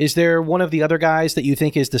 is there one of the other guys that you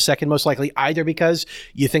think is the second most likely, either because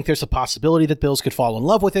you think there's a possibility that Bills could fall in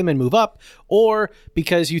love with him and move up, or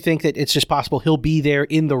because you think that it's just possible he'll be there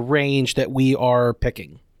in the range that we are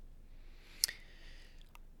picking?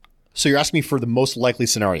 So you're asking me for the most likely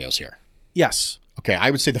scenarios here? Yes. Okay,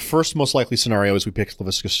 I would say the first most likely scenario is we pick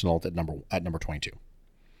Laviska Shenault at number 22.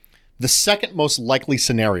 The second most likely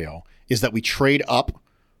scenario is that we trade up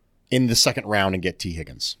in the second round and get T.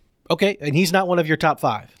 Higgins. Okay, and he's not one of your top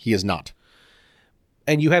five. He is not.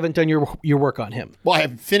 And you haven't done your work on him. Well, I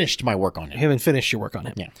haven't finished my work on him. You haven't finished your work on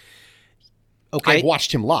him. Yeah. Okay. I've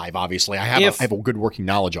watched him live, obviously. I have a good working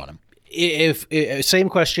knowledge on him. If same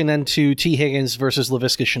question then to T. Higgins versus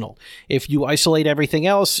Laviska Shenault. If you isolate everything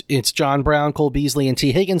else, it's John Brown, Cole Beasley, and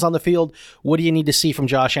T. Higgins on the field. What do you need to see from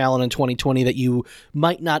Josh Allen in 2020 that you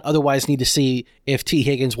might not otherwise need to see if T.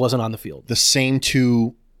 Higgins wasn't on the field? The same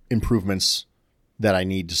two improvements that I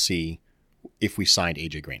need to see if we signed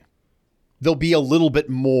AJ Green. They'll be a little bit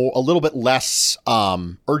less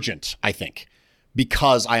urgent, I think,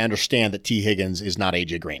 because I understand that T. Higgins is not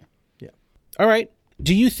AJ Green. Yeah. All right.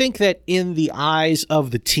 Do you think that in the eyes of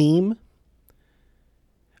the team,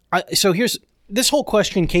 this whole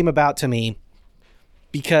question came about to me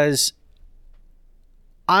because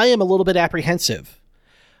I am a little bit apprehensive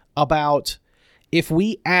about if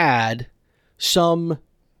we add some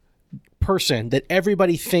person that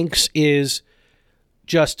everybody thinks is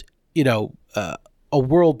just, a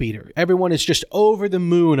world beater. Everyone is just over the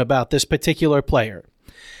moon about this particular player.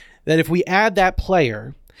 That if we add that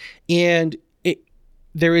player and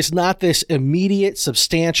there is not this immediate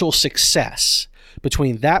substantial success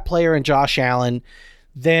between that player and Josh Allen,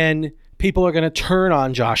 then people are going to turn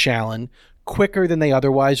on Josh Allen quicker than they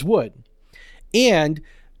otherwise would. And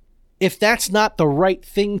if that's not the right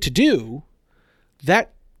thing to do,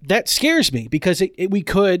 that scares me, because we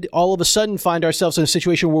could all of a sudden find ourselves in a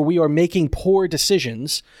situation where we are making poor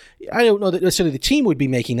decisions. I don't know that necessarily the team would be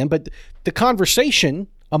making them, but the conversation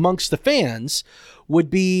amongst the fans would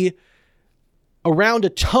be around a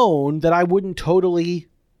tone that I wouldn't totally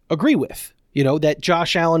agree with. That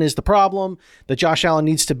Josh Allen is the problem, that Josh Allen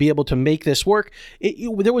needs to be able to make this work.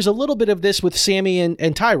 There was a little bit of this with Sammy and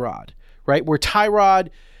Tyrod, right? Where Tyrod,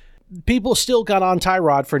 people still got on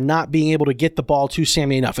Tyrod for not being able to get the ball to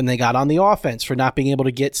Sammy enough, and they got on the offense for not being able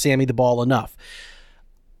to get Sammy the ball enough.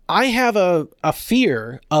 I have a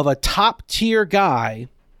fear of a top-tier guy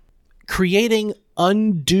creating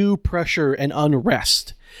undue pressure and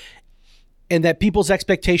unrest, and that people's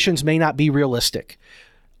expectations may not be realistic.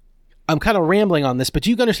 I'm kind of rambling on this, but do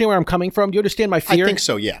you understand where I'm coming from? Do you understand my fear? I think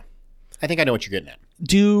so, yeah. I think I know what you're getting at.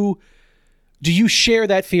 Do you share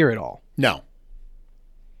that fear at all? No.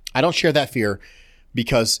 I don't share that fear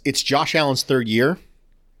because it's Josh Allen's third year.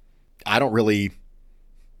 I don't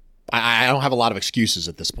have a lot of excuses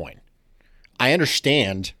at this point. I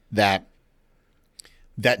understand that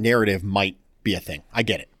narrative might be a thing. I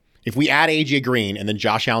get it. If we add AJ Green and then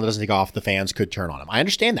Josh Allen doesn't take off, the fans could turn on him. I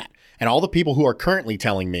understand that. And all the people who are currently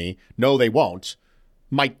telling me, no, they won't,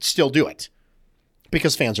 might still do it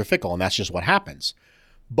because fans are fickle and that's just what happens.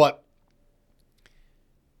 But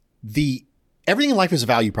everything in life is a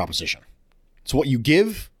value proposition. It's what you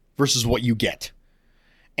give versus what you get.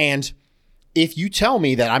 And if you tell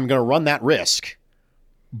me that I'm going to run that risk,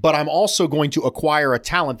 but I'm also going to acquire a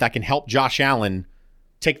talent that can help Josh Allen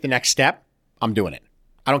take the next step, I'm doing it.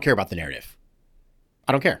 I don't care about the narrative.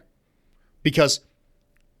 I don't care. Because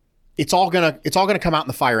it's all gonna come out in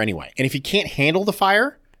the fire anyway. And if he can't handle the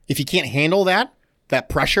fire, if he can't handle that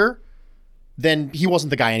pressure, then he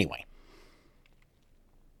wasn't the guy anyway.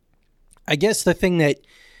 I guess the thing that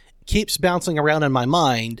keeps bouncing around in my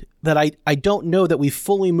mind that I don't know that we've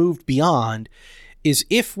fully moved beyond is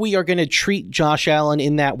if we are going to treat Josh Allen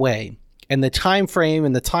in that way, and the time frame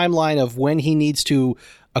and the timeline of when he needs to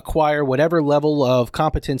acquire whatever level of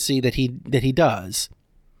competency that he does,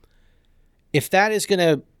 if that is going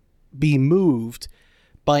to be moved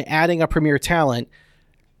by adding a premier talent,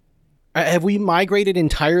 have we migrated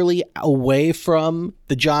entirely away from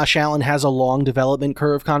the Josh Allen has a long development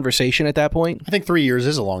curve conversation at that point? I think 3 years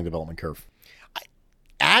is a long development curve.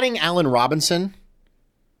 Adding Allen Robinson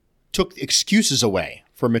took excuses away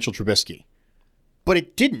for Mitchell Trubisky, but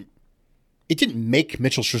it didn't make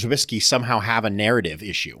Mitchell Trubisky somehow have a narrative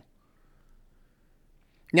issue.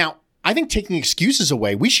 Now, I think taking excuses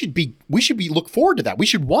away, we should look forward to that. We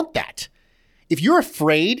should want that. If you're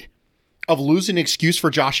afraid of losing an excuse for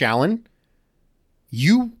Josh Allen,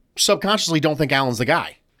 you subconsciously don't think Allen's the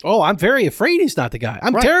guy. Oh, I'm very afraid he's not the guy.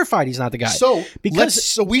 I'm terrified he's not the guy. So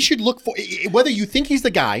we should look for, whether you think he's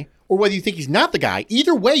the guy or whether you think he's not the guy,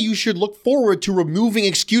 either way, you should look forward to removing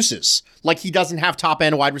excuses like he doesn't have top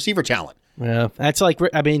end wide receiver talent. Yeah, that's like,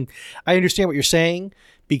 I mean, I understand what you're saying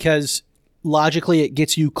because logically it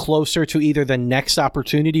gets you closer to either the next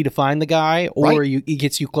opportunity to find the guy or it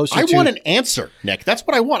gets you closer to... I want an answer, Nick. That's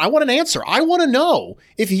what I want. I want an answer. I want to know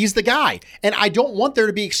if he's the guy. And I don't want there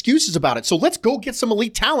to be excuses about it. So let's go get some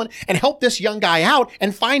elite talent and help this young guy out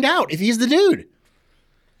and find out if he's the dude.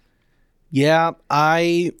 Yeah,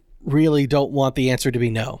 I really don't want the answer to be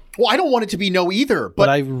no. Well, I don't want it to be no either. But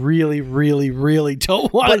I really, really, really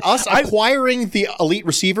don't want it. But us acquiring the elite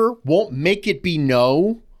receiver won't make it be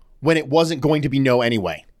no when it wasn't going to be no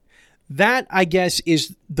anyway. That, I guess,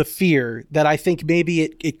 is the fear that I think maybe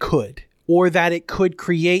it could, or that it could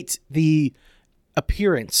create the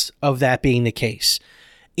appearance of that being the case.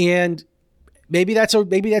 And maybe that's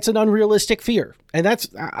an unrealistic fear. And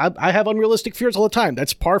I have unrealistic fears all the time.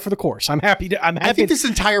 That's par for the course. I think this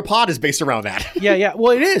entire pod is based around that. Yeah.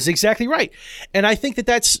 Well, it is exactly right. And I think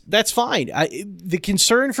that's fine. The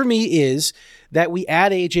concern for me is that we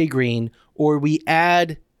add AJ Green or we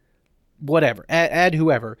add whatever, add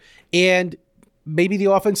whoever, and maybe the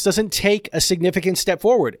offense doesn't take a significant step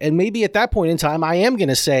forward. And maybe at that point in time, I am going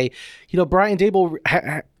to say, Brian Daboll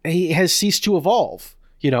he has ceased to evolve.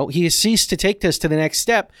 He has ceased to take this to the next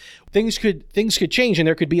step. Things could change, and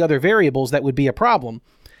there could be other variables that would be a problem.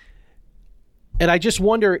 And I just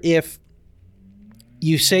wonder if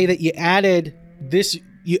you say that you added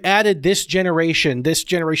this generation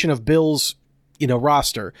of Bills,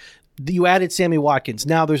 roster. You added Sammy Watkins.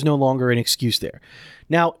 Now there's no longer an excuse there.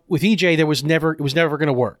 Now with EJ, it was never going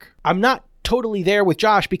to work. I'm not totally there with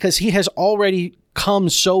Josh because he has already come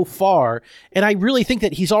so far, and I really think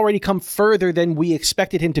that he's already come further than we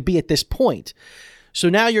expected him to be at this point. So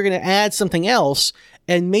now you're going to add something else,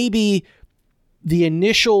 and maybe the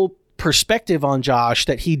initial perspective on Josh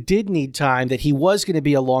that he did need time, that he was going to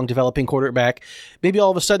be a long developing quarterback, maybe all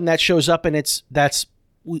of a sudden that shows up and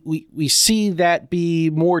we see that be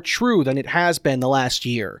more true than it has been the last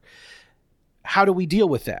year. How do we deal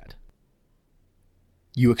with that?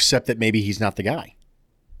 You accept that maybe he's not the guy.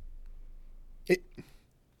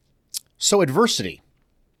 So adversity.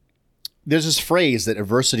 There's this phrase that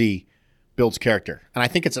adversity builds character, and I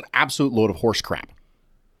think it's an absolute load of horse crap.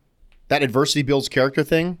 That adversity builds character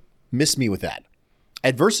thing, miss me with that.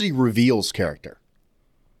 Adversity reveals character.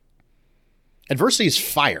 Adversity is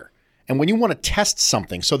fire, and when you want to test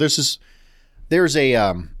something, so there's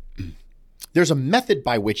a method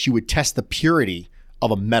by which you would test the purity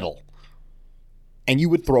of a metal, and you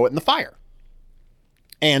would throw it in the fire.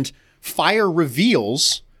 And fire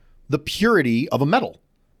reveals the purity of a metal,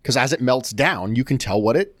 because as it melts down, you can tell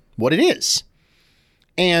what it is.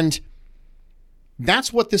 And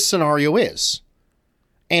that's what this scenario is.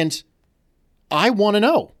 And I want to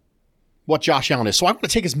know what Josh Allen is. So I want to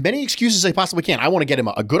take as many excuses as I possibly can. I want to get him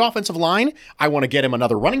a good offensive line. I want to get him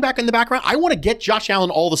another running back in the background. I want to get Josh Allen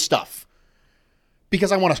all the stuff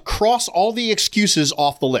because I want to cross all the excuses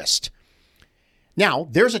off the list. Now,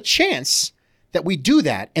 there's a chance that we do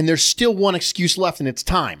that and there's still one excuse left and it's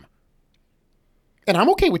time. And I'm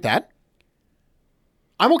okay with that.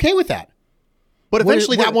 But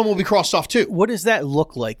eventually that one will be crossed off too. What does that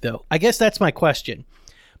look like, though? I guess that's my question.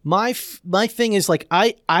 My thing is, like,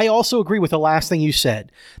 I also agree with the last thing you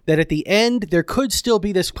said, that at the end, there could still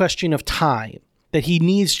be this question of time, that he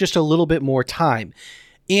needs just a little bit more time.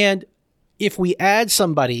 And if we add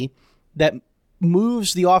somebody that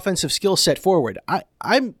moves the offensive skill set forward,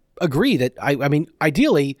 I agree that, I mean,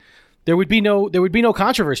 ideally, there would be no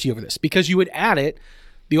controversy over this because you would add it,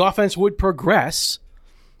 the offense would progress,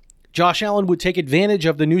 Josh Allen would take advantage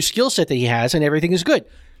of the new skill set that he has, and everything is good.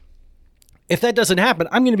 If that doesn't happen,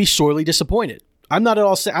 I'm going to be sorely disappointed. I'm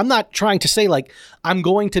not trying to say like I'm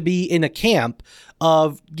going to be in a camp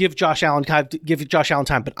of give Josh Allen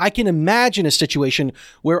time, but I can imagine a situation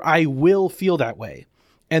where I will feel that way,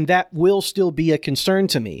 and that will still be a concern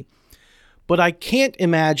to me. But I can't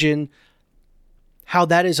imagine how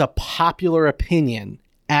that is a popular opinion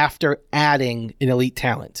after adding an elite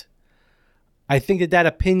talent. I think that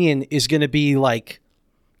opinion is going to be like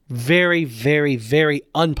very, very, very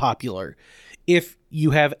unpopular if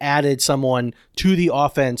you have added someone to the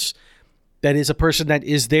offense that is a person that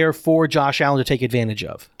is there for Josh Allen to take advantage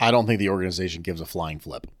of. I don't think the organization gives a flying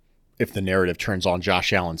flip if the narrative turns on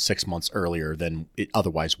Josh Allen 6 months earlier than it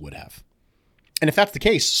otherwise would have. And if that's the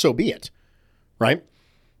case, so be it, right?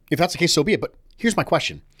 If that's the case, so be it. But here's my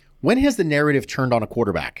question. When has the narrative turned on a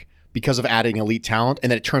quarterback because of adding elite talent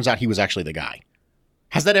and then it turns out he was actually the guy?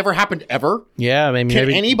 Has that ever happened ever? Yeah, I mean, can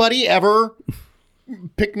anybody ever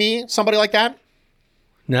pick me somebody like that?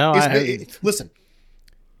 No. Listen,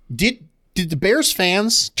 did the Bears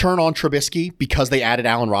fans turn on Trubisky because they added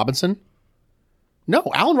Allen Robinson? No,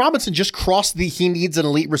 Allen Robinson just crossed the he needs an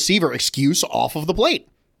elite receiver excuse off of the plate.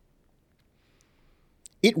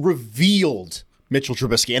 It revealed Mitchell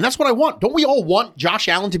Trubisky, and that's what I want. Don't we all want Josh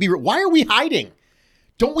Allen to be? Why are we hiding?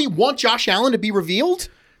 Don't we want Josh Allen to be revealed?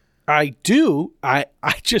 I do. I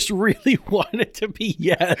just really want it to be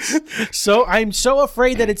yes. So I'm so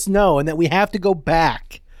afraid that it's no and that we have to go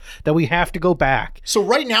back. So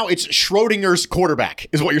right now it's Schrodinger's quarterback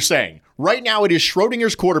is what you're saying. Right now it is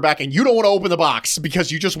Schrodinger's quarterback and you don't want to open the box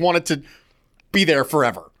because you just want it to be there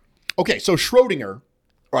forever. Okay, so Schrodinger,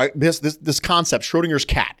 right? This concept, Schrodinger's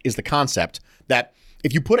cat, is the concept that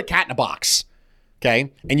if you put a cat in a box,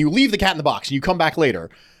 okay, and you leave the cat in the box and you come back later,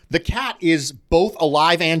 the cat is both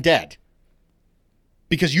alive and dead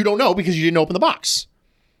because you don't know because you didn't open the box.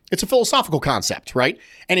 It's a philosophical concept, right?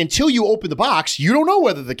 And until you open the box, you don't know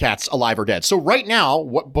whether the cat's alive or dead. So right now,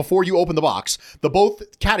 before you open the box, the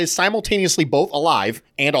cat is simultaneously both alive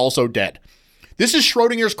and also dead. This is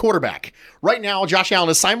Schrodinger's quarterback. Right now, Josh Allen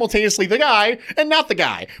is simultaneously the guy and not the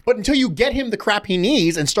guy. But until you get him the crap he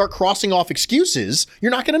needs and start crossing off excuses,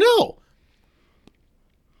 you're not going to know.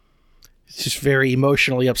 It's just very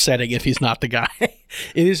emotionally upsetting if he's not the guy.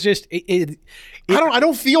 It is just... I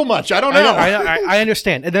don't feel much. I don't know. I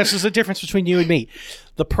understand. And this is the difference between you and me.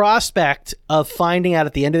 The prospect of finding out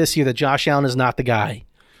at the end of this year that Josh Allen is not the guy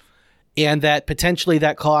and that potentially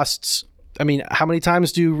that costs. I mean, how many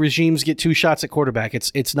times do regimes get 2 shots at quarterback?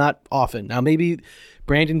 It's not often. Now, maybe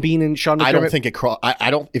Brandon Beane and Sean McDermott. I don't think it. I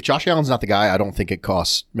don't. If Josh Allen's not the guy, I don't think it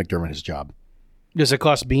costs McDermott his job. Does it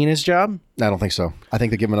cost Beane his job? I don't think so. I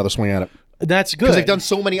think they give him another swing at it That's good. because they've done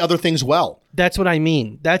so many other things well. That's what I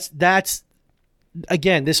mean. That's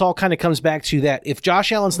again, this all kind of comes back to that. If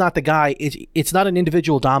Josh Allen's not the guy, it's not an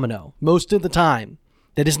individual domino. Most of the time,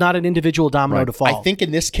 that is not an individual domino to fall. I think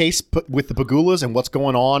in this case, with the Pagulas and what's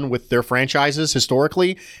going on with their franchises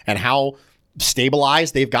historically and how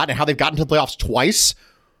stabilized they've gotten and how they've gotten to the playoffs twice,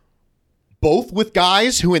 both with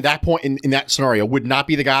guys who in that point, in that scenario, would not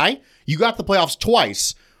be the guy. You got to the playoffs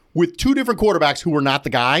twice with 2 different quarterbacks who were not the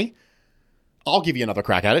guy. I'll give you another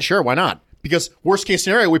crack at it. Sure, why not? Because worst case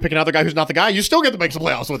scenario, we pick another guy who's not the guy. You still get to make the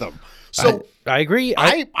playoffs with him. So I agree.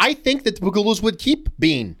 I think that the Pagulas would keep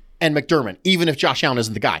Beane and McDermott, even if Josh Allen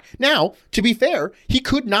isn't the guy. Now, to be fair, he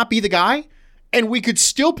could not be the guy, and we could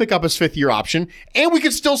still pick up his 5th-year option, and we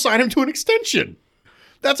could still sign him to an extension.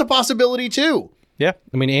 That's a possibility too. Yeah,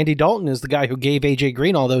 I mean, Andy Dalton is the guy who gave AJ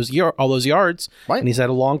Green all those yards, Right. And he's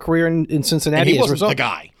had a long career in Cincinnati. And he as a wasn't result. the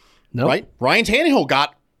guy, Nope. right? Ryan Tannehill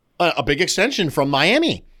got a big extension from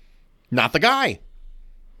Miami. Not the guy.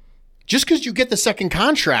 Just because you get the second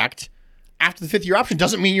contract after the 5th-year option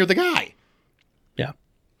doesn't mean you're the guy.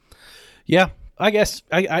 Yeah, I guess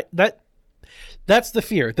that's the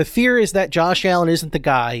fear. The fear is that Josh Allen isn't the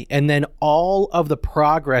guy, and then all of the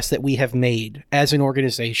progress that we have made as an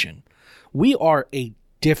organization. We are a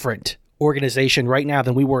different organization right now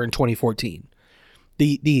than we were in 2014.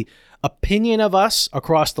 The opinion of us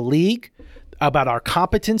across the league, about our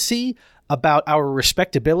competency, about our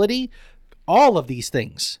respectability, all of these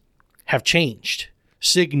things have changed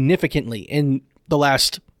significantly in the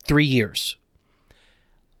last 3 years.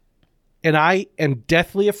 And I am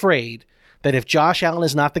deathly afraid that if Josh Allen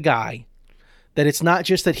is not the guy, that it's not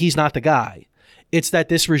just that he's not the guy. It's that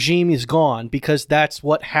this regime is gone, because that's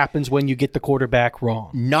what happens when you get the quarterback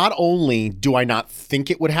wrong. Not only do I not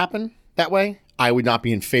think it would happen that way, I would not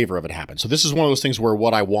be in favor of it happen. So this is one of those things where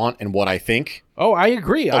what I want and what I think. Oh, I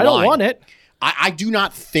agree. I don't want it. I do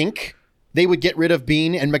not think they would get rid of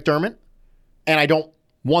Beane and McDermott, and I don't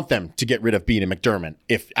want them to get rid of Beane and McDermott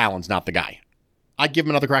if Allen's not the guy. I'd give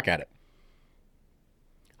him another crack at it.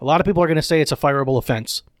 A lot of people are going to say it's a fireable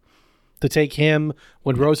offense to take him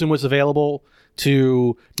when Rosen was available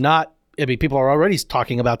to not. I mean, people are already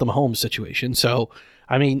talking about the Mahomes situation. So,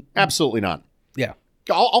 I mean, Absolutely not. yeah.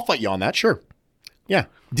 I'll fight you on that. Sure. Yeah.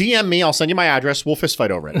 DM me. I'll send you my address. We'll fist fight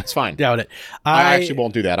over it. It's fine. Doubt it. I actually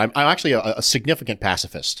won't do that. I'm actually a significant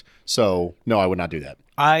pacifist. So, no, I would not do that.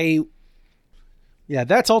 Yeah,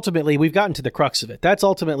 that's ultimately, we've gotten to the crux of it. That's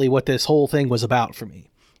ultimately what this whole thing was about for me.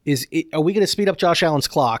 Are we going to speed up Josh Allen's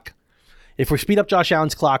clock? If we speed up Josh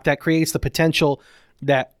Allen's clock, that creates the potential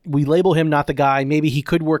that we label him not the guy. Maybe he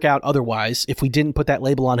could work out otherwise if we didn't put that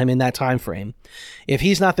label on him in that time frame. If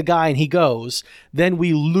he's not the guy and he goes, then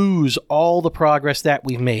we lose all the progress that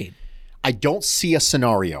we've made. I don't see a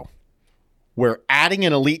scenario where adding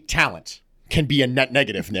an elite talent can be a net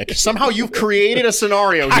negative, Nick. Somehow you've created a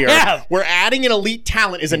scenario here where adding an elite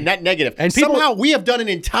talent is a net negative. And somehow we have done an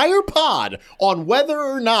entire pod on whether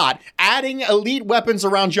or not adding elite weapons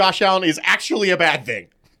around Josh Allen is actually a bad thing.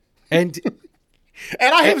 And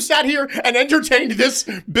And I have sat here and entertained this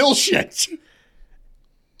bullshit.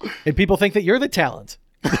 And people think that you're the talent.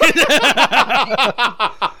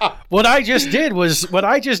 What I just did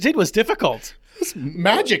was difficult. It's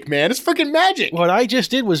magic, man. It's freaking magic. What I just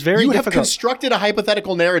did was very You difficult. have constructed a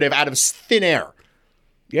hypothetical narrative out of thin air.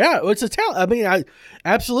 Yeah, it's a talent. I mean,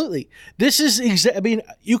 absolutely. This is I mean,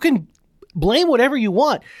 you can blame whatever you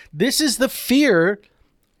want. This is the fear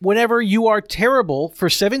whenever you are terrible for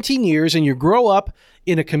 17 years and you grow up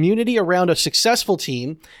in a community around a successful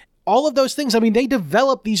team. All of those things, I mean, they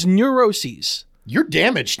develop these neuroses. You're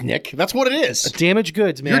damaged, Nick. That's what it is. Damaged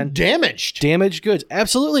goods, man. You're damaged. Damaged goods.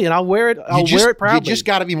 Absolutely. And I'll wear it. I'll wear it proudly. You just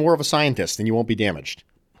got to be more of a scientist and you won't be damaged.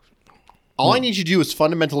 All I need you to do is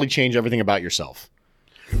fundamentally change everything about yourself.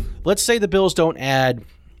 Let's say the Bills don't add.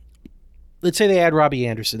 Let's say they add Robbie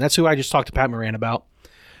Anderson. That's who I just talked to Pat Moran about.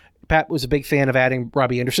 Pat was a big fan of adding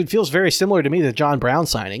Robbie Anderson. Feels very similar to me to the John Brown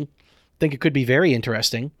signing. Think it could be very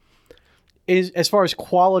interesting. As far as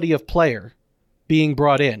quality of player being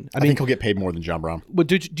brought in, I think he'll get paid more than John Brown. But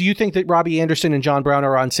do you think that Robbie Anderson and John Brown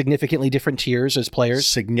are on significantly different tiers as players?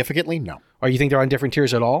 Significantly, no. Or you think they're on different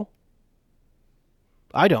tiers at all?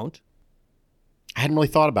 I don't. I hadn't really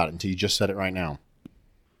thought about it until you just said it right now.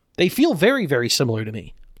 They feel very, very similar to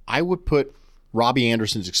me. I would put Robbie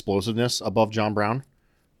Anderson's explosiveness above John Brown,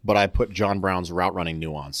 but I put John Brown's route running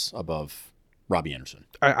nuance above Robbie Anderson.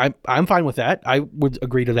 I'm fine with that. I would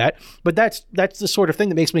agree to that. But that's the sort of thing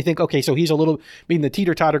that makes me think, okay, so he's a little, the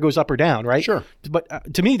teeter-totter goes up or down, right? Sure.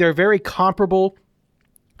 But to me, they're very comparable,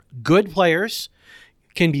 good players,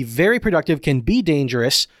 can be very productive, can be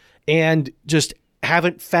dangerous, and just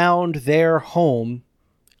haven't found their home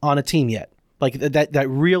on a team yet. Like that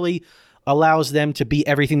really allows them to be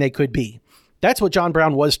everything they could be. That's what John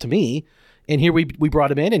Brown was to me. And here we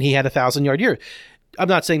brought him in and he had a 1,000-yard year. I'm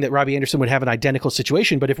not saying that Robbie Anderson would have an identical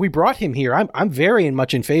situation, but if we brought him here, I'm very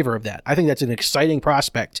much in favor of that. I think that's an exciting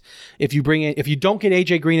prospect. If you don't get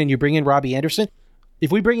AJ Green and you bring in Robbie Anderson,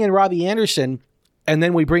 if we bring in Robbie Anderson and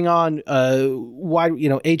then we bring on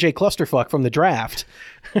AJ Clusterfuck from the draft,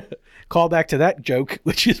 call back to that joke,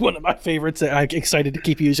 which is one of my favorites that I'm excited to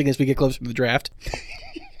keep using as we get closer to the draft.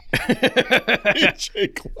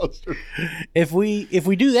 AJ Cluster. If we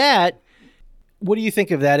do that, what do you think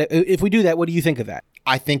of that? If we do that, what do you think of that?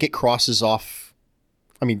 I think it crosses off.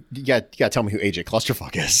 I mean, you got to tell me who AJ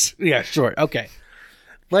Clusterfuck is. Yeah, sure. Okay.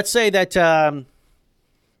 Let's say that.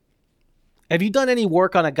 Have you done any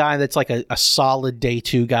work on a guy that's like a solid day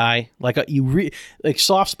two guy? Like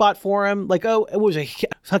soft spot for him? Like, it was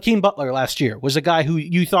Hakeem Butler last year was a guy who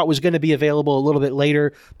you thought was going to be available a little bit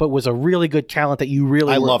later, but was a really good talent that you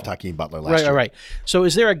really loved Hakeem Butler last year. Right. So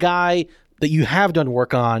is there a guy that you have done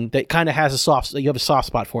work on that kind of has you have a soft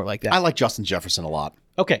spot for it like that? I like Justin Jefferson a lot.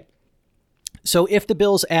 Okay. So if the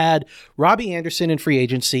Bills add Robbie Anderson in free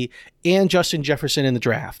agency and Justin Jefferson in the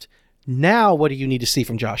draft, now what do you need to see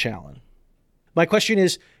from Josh Allen? My question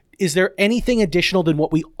is there anything additional than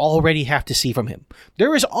what we already have to see from him?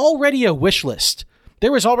 There is already a wish list.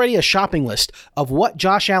 There is already a shopping list of what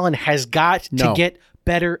Josh Allen has got to get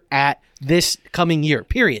better at this coming year,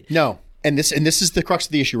 period. No. And this is the crux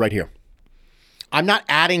of the issue right here. I'm not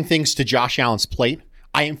adding things to Josh Allen's plate.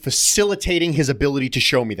 I am facilitating his ability to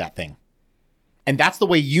show me that thing. And that's the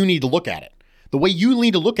way you need to look at it. The way you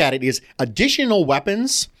need to look at it is additional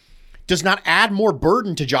weapons does not add more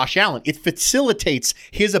burden to Josh Allen. It facilitates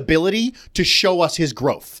his ability to show us his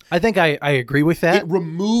growth. I think I agree with that. It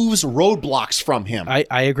removes roadblocks from him. I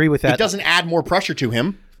agree with that. It doesn't add more pressure to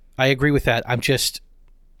him. I agree with that. I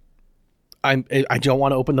don't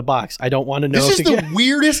want to open the box. I don't want to know. This is the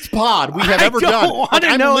weirdest pod we have ever done.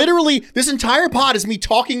 This entire pod is me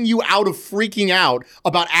talking you out of freaking out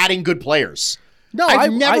about adding good players. No,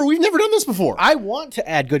 we've never done this before. I want to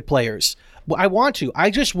add good players. I want to. I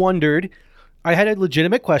just wondered, I had a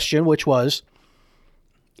legitimate question, which was,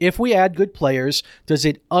 if we add good players, does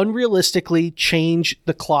it unrealistically change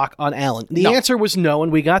the clock on Allen? The answer was no,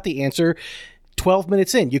 and we got the answer 12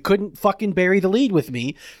 minutes in. You couldn't fucking bury the lead with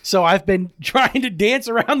me, so I've been trying to dance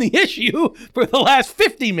around the issue for the last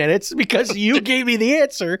 50 minutes because you gave me the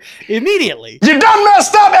answer immediately. You done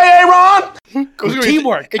messed up, Aaron!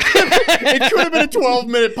 Teamwork. It could have been a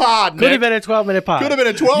 12-minute pod, Could have been a 12-minute pod. Could have been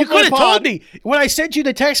a 12-minute pod. You could have told me. When I sent you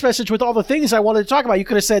the text message with all the things I wanted to talk about, you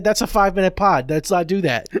could have said, that's a 5-minute pod. Let's not do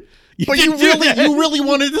that. But you really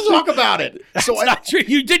wanted to talk about it. That's not true.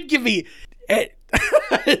 You did give me...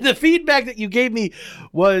 the feedback that you gave me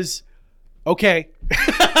was, okay.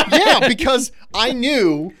 Yeah, because I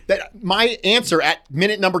knew that my answer at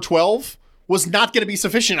minute number 12 was not going to be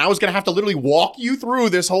sufficient. I was going to have to literally walk you through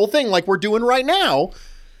this whole thing like we're doing right now.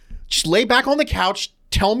 Just lay back on the couch.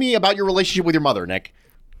 Tell me about your relationship with your mother, Nick.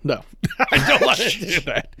 No, I don't want to do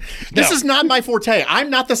that. This is not my forte. I'm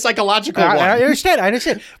not the psychological one. I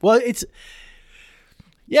understand. Well,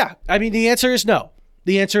 I mean, the answer is no.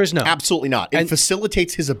 The answer is no. Absolutely not. It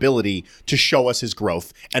facilitates his ability to show us his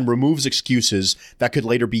growth and removes excuses that could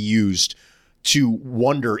later be used to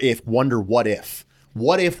wonder what if.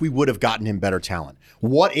 What if we would have gotten him better talent?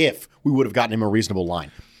 What if we would have gotten him a reasonable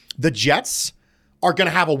line? The Jets are going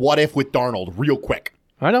to have a what if with Darnold real quick.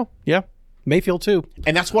 I know. Yeah. Mayfield too.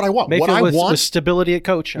 And that's what I want. Mayfield what I want with stability at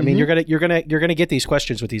coach. I mean, you're gonna get these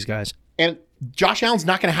questions with these guys. And Josh Allen's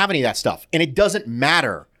not going to have any of that stuff. And it doesn't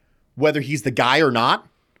matter whether he's the guy or not,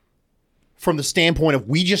 from the standpoint of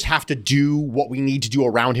we just have to do what we need to do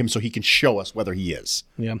around him so he can show us whether he is.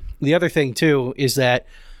 Yeah. The other thing, too, is that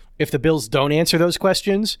if the Bills don't answer those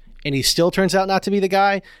questions and he still turns out not to be the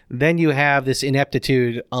guy, then you have this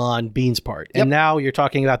ineptitude on Bean's part. Yep. And now you're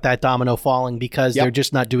talking about that domino falling because they're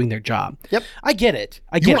just not doing their job. Yep. I get it.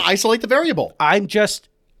 You want to isolate the variable. I'm just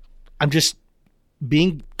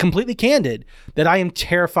being completely candid that I am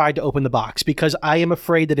terrified to open the box because I am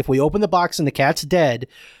afraid that if we open the box and the cat's dead,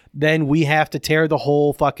 then we have to tear the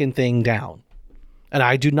whole fucking thing down. And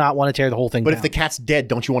I do not want to tear the whole thing down. But if the cat's dead,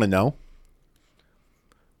 don't you want to know?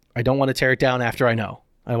 I don't want to tear it down after I know.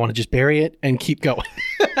 I want to just bury it and keep going.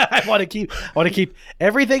 I want to keep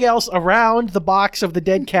everything else around the box of the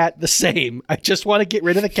dead cat the same. I just want to get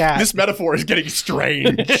rid of the cat. This metaphor is getting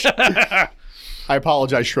strange. I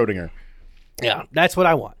apologize, Schrodinger. Yeah, that's what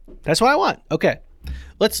I want. That's what I want. Okay.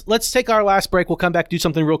 Let's take our last break. We'll come back, do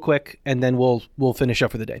something real quick, and then we'll finish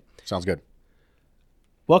up for the day. Sounds good.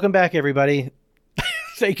 Welcome back, everybody.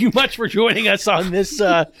 Thank you much for joining us on this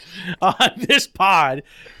pod,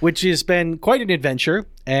 which has been quite an adventure,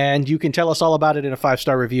 and you can tell us all about it in a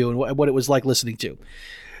 5-star review and what it was like listening to.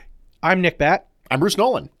 I'm Nick Batt. I'm Bruce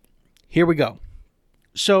Nolan. Here we go.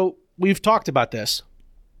 So we've talked about this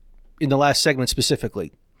in the last segment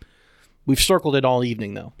specifically. We've circled it all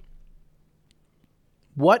evening, though.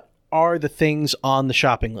 What are the things on the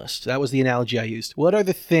shopping list? That was the analogy I used. What are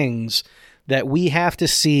the things that we have to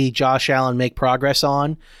see Josh Allen make progress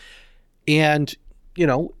on? And, you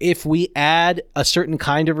know, if we add a certain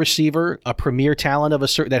kind of receiver, a premier talent of a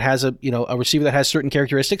certain that has a receiver that has certain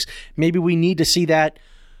characteristics, maybe we need to see that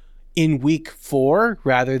in week 4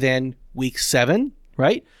 rather than week 7,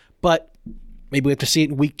 right? But maybe we have to see it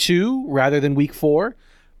in week 2 rather than week 4.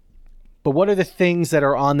 But what are the things that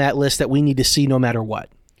are on that list that we need to see no matter what?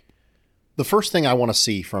 The first thing I want to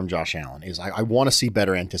see from Josh Allen is I want to see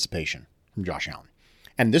better anticipation from Josh Allen.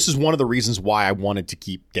 And this is one of the reasons why I wanted to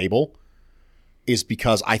keep Dable, is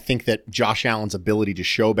because I think that Josh Allen's ability to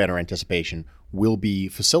show better anticipation will be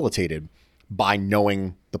facilitated by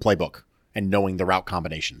knowing the playbook and knowing the route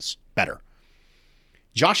combinations better.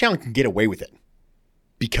 Josh Allen can get away with it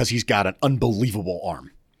because he's got an unbelievable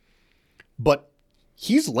arm. But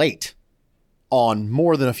he's late on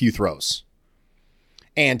more than a few throws.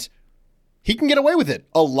 And he can get away with it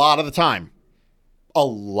a lot of the time. A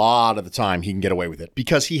lot of the time he can get away with it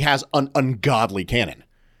because he has an ungodly cannon.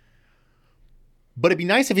 But it'd be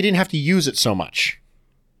nice if he didn't have to use it so much.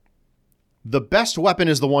 The best weapon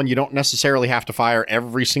is the one you don't necessarily have to fire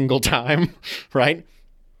every single time, right?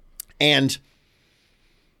 And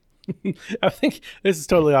I think this is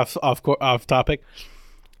totally off topic.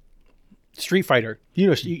 Street Fighter.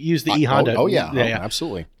 You use the E Honda. Oh, yeah.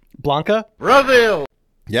 Absolutely. Blanca. Reveal!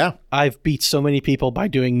 Yeah. I've beat so many people by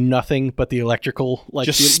doing nothing but the electrical.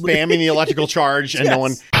 Just spamming the electrical charge and yes. no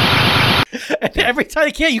one... And every time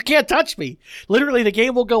you can't touch me. Literally, the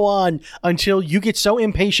game will go on until you get so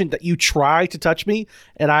impatient that you try to touch me,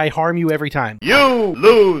 and I harm you every time. You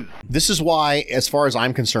lose! This is why, as far as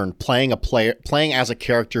I'm concerned, playing as a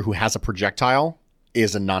character who has a projectile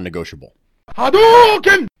is a non-negotiable.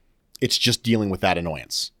 Hadouken! It's just dealing with that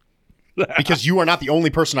annoyance. Because you are not the only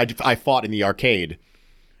person I fought in the arcade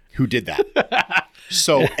who did that.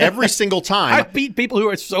 So every single time... I beat people who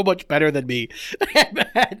are so much better than me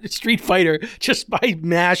at Street Fighter just by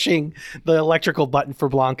mashing the electrical button for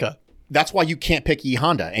Blanca. That's why you can't pick E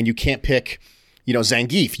Honda and you can't pick,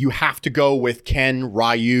 Zangief. You have to go with Ken,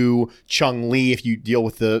 Ryu, Chun-Li if you deal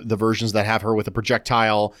with the versions that have her with a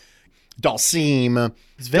projectile. Dhalsim.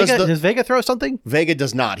 Does Vega throw something? Vega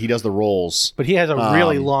does not. He does the rolls. But he has a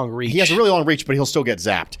really long reach. He has a really long reach, but he'll still get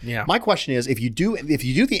zapped. Yeah. My question is, if you do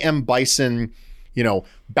the M. Bison,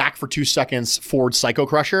 back for 2 seconds forward Psycho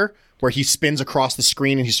Crusher, where he spins across the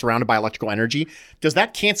screen and he's surrounded by electrical energy, does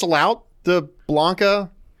that cancel out the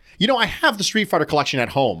Blanca? I have the Street Fighter collection at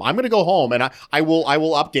home. I'm going to go home and I will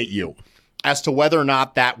update you as to whether or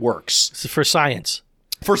not that works. This is for science.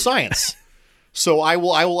 For science. So I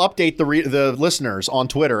will update the listeners on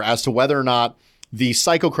Twitter as to whether or not the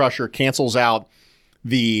Psycho Crusher cancels out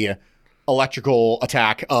the electrical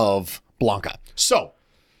attack of Blanca. So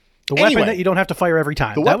the weapon that you don't have to fire every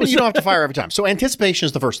time. The weapon you don't have to fire every time. So anticipation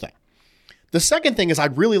is the first thing. The second thing is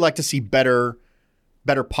I'd really like to see better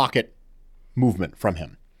pocket movement from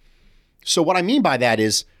him. So what I mean by that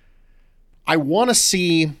is I want to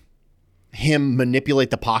see him manipulate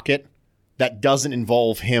the pocket that doesn't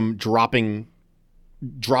involve him dropping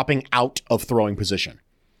out of throwing position.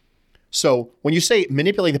 So when you say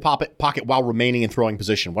manipulate the pocket while remaining in throwing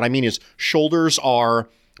position, what I mean is shoulders are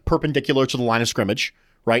perpendicular to the line of scrimmage,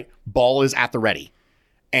 right? Ball is at the ready.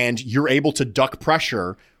 And you're able to duck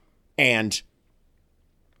pressure and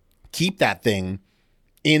keep that thing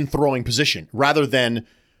in throwing position rather than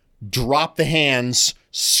drop the hands,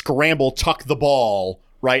 scramble, tuck the ball,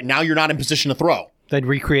 right? Now you're not in position to throw. Then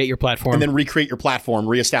recreate your platform. And then recreate your platform,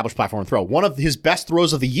 reestablish platform and throw. One of his best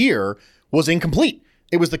throws of the year was incomplete.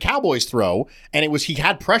 It was the Cowboys throw, and he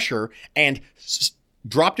had pressure and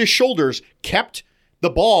dropped his shoulders, kept the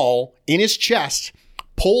ball in his chest,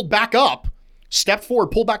 pulled back up, stepped forward,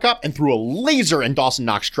 pulled back up, and threw a laser, and Dawson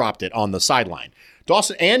Knox dropped it on the sideline.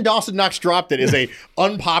 Dawson Knox dropped it is a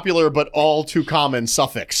unpopular but all too common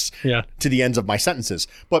suffix to the ends of my sentences.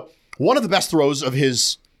 But one of the best throws of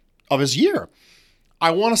his year.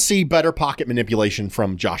 I want to see better pocket manipulation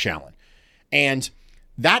from Josh Allen. And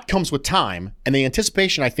that comes with time. And the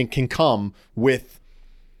anticipation, I think, can come with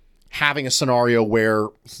having a scenario where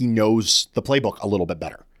he knows the playbook a little bit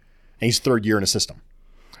better. And he's third year in a system.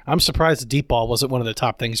 I'm surprised the deep ball wasn't one of the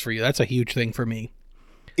top things for you. That's a huge thing for me.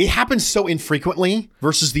 It happens so infrequently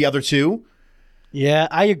versus the other two. Yeah,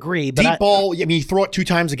 I agree. But deep ball, I mean, you throw it 2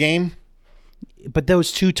 times a game. But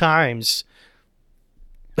those two times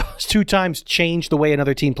change the way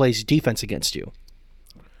another team plays defense against you.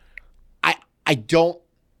 I don't.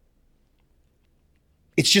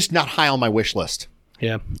 It's just not high on my wish list.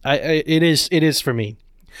 Yeah, it is for me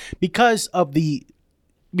because of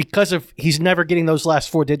he's never getting those last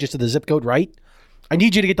 4 digits of the zip code right. I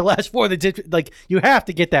need you to get the last 4 of the digits. Like, you have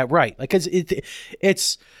to get that right. Like, cause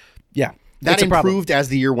it's yeah. That improved as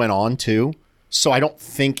the year went on too. So I don't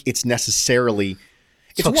think it's necessarily.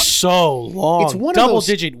 It took so long. It's one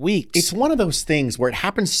double-digit weeks. It's one of those things where it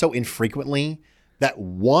happens so infrequently that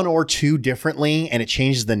 1 or 2 differently and it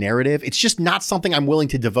changes the narrative. It's just not something I'm willing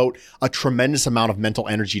to devote a tremendous amount of mental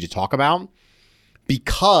energy to talk about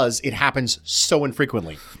because it happens so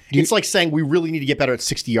infrequently. It's like saying we really need to get better at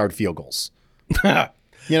 60-yard field goals. You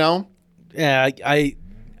know? Yeah,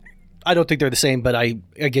 I don't think they're the same, but I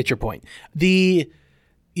get your point. You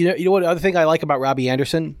know what? The other thing I like about Robbie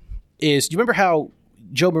Anderson is, do you remember how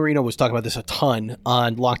Joe Marino was talking about this a ton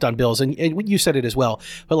on Locked On Bills, and you said it as well,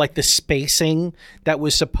 but like the spacing that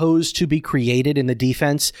was supposed to be created in the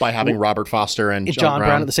defense by having Robert Foster and John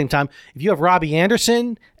Brown at the same time. If you have Robbie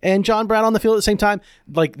Anderson and John Brown on the field at the same time,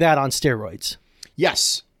 like that on steroids.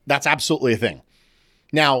 Yes, that's absolutely a thing.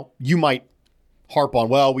 Now, you might harp on,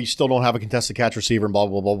 well, we still don't have a contested catch receiver and blah,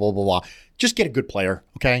 blah, blah, blah, blah, blah. Just get a good player,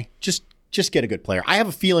 okay? Just get a good player. I have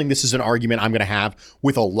a feeling this is an argument I'm going to have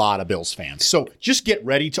with a lot of Bills fans. So just get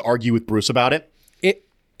ready to argue with Bruce about it.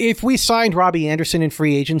 If we signed Robbie Anderson in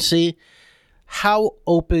free agency, how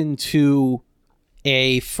open to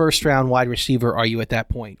a first-round wide receiver are you at that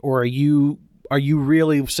point? Or are you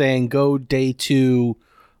really saying go day 2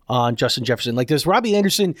 on Justin Jefferson? Like, does Robbie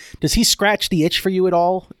Anderson, does he scratch the itch for you at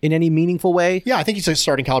all in any meaningful way? Yeah, I think he's a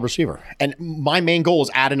starting caliber receiver. And my main goal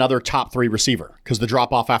is add another top 3 receiver because the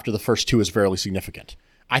drop-off after the first 2 is fairly significant.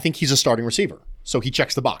 I think he's a starting receiver. So he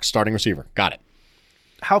checks the box, starting receiver. Got it.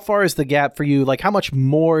 How far is the gap for you? Like, how much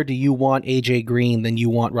more do you want AJ Green than you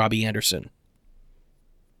want Robbie Anderson?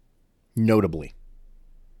 Notably.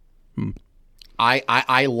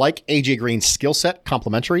 I like AJ Green's skill set,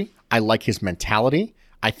 complementary. I like his mentality.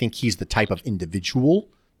 I think he's the type of individual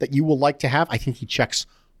that you will like to have. I think he checks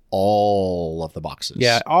all of the boxes.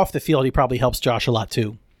 Yeah, off the field, he probably helps Josh a lot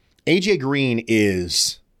too. AJ Green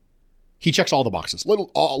he checks all the boxes,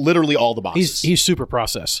 literally all the boxes. He's super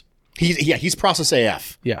process. He's process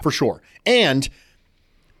AF, for sure. And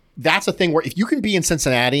that's a thing where if you can be in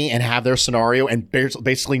Cincinnati and have their scenario and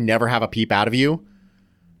basically never have a peep out of you,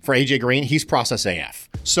 for AJ Green, he's process AF.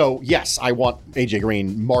 So, yes, I want AJ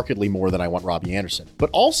Green markedly more than I want Robbie Anderson. But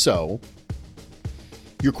also,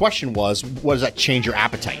 your question was, what does that change your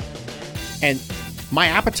appetite? And my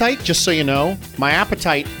appetite, just so you know, my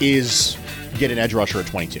appetite is get an edge rusher at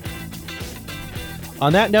 22.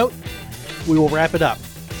 On that note, we will wrap it up.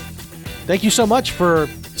 Thank you so much for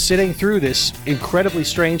sitting through this incredibly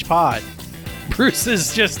strange pod. Bruce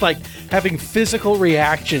is just like having physical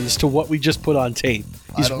reactions to what we just put on tape.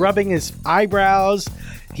 He's rubbing his eyebrows.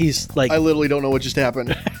 He's like, I literally don't know what just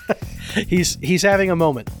happened. he's having a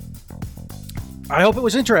moment. I hope it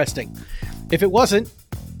was interesting. If it wasn't,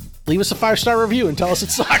 leave us a 5-star review and tell us it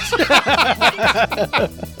sucks.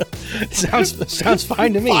 Sounds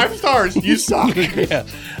fine to me. 5 stars, you suck. Yeah,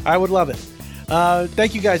 I would love it.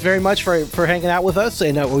 Thank you guys very much for hanging out with us,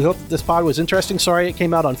 and we hope that this pod was interesting. Sorry it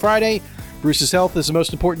came out on Friday. Bruce's health is the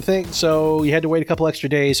most important thing, so you had to wait a couple extra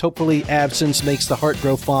days. Hopefully, absence makes the heart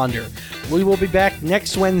grow fonder. We will be back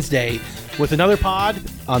next Wednesday with another pod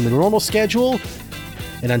on the normal schedule.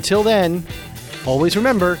 And until then, always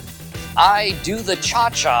remember, I do the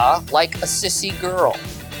cha-cha like a sissy girl.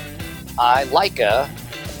 I like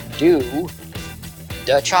do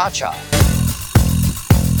the cha-cha.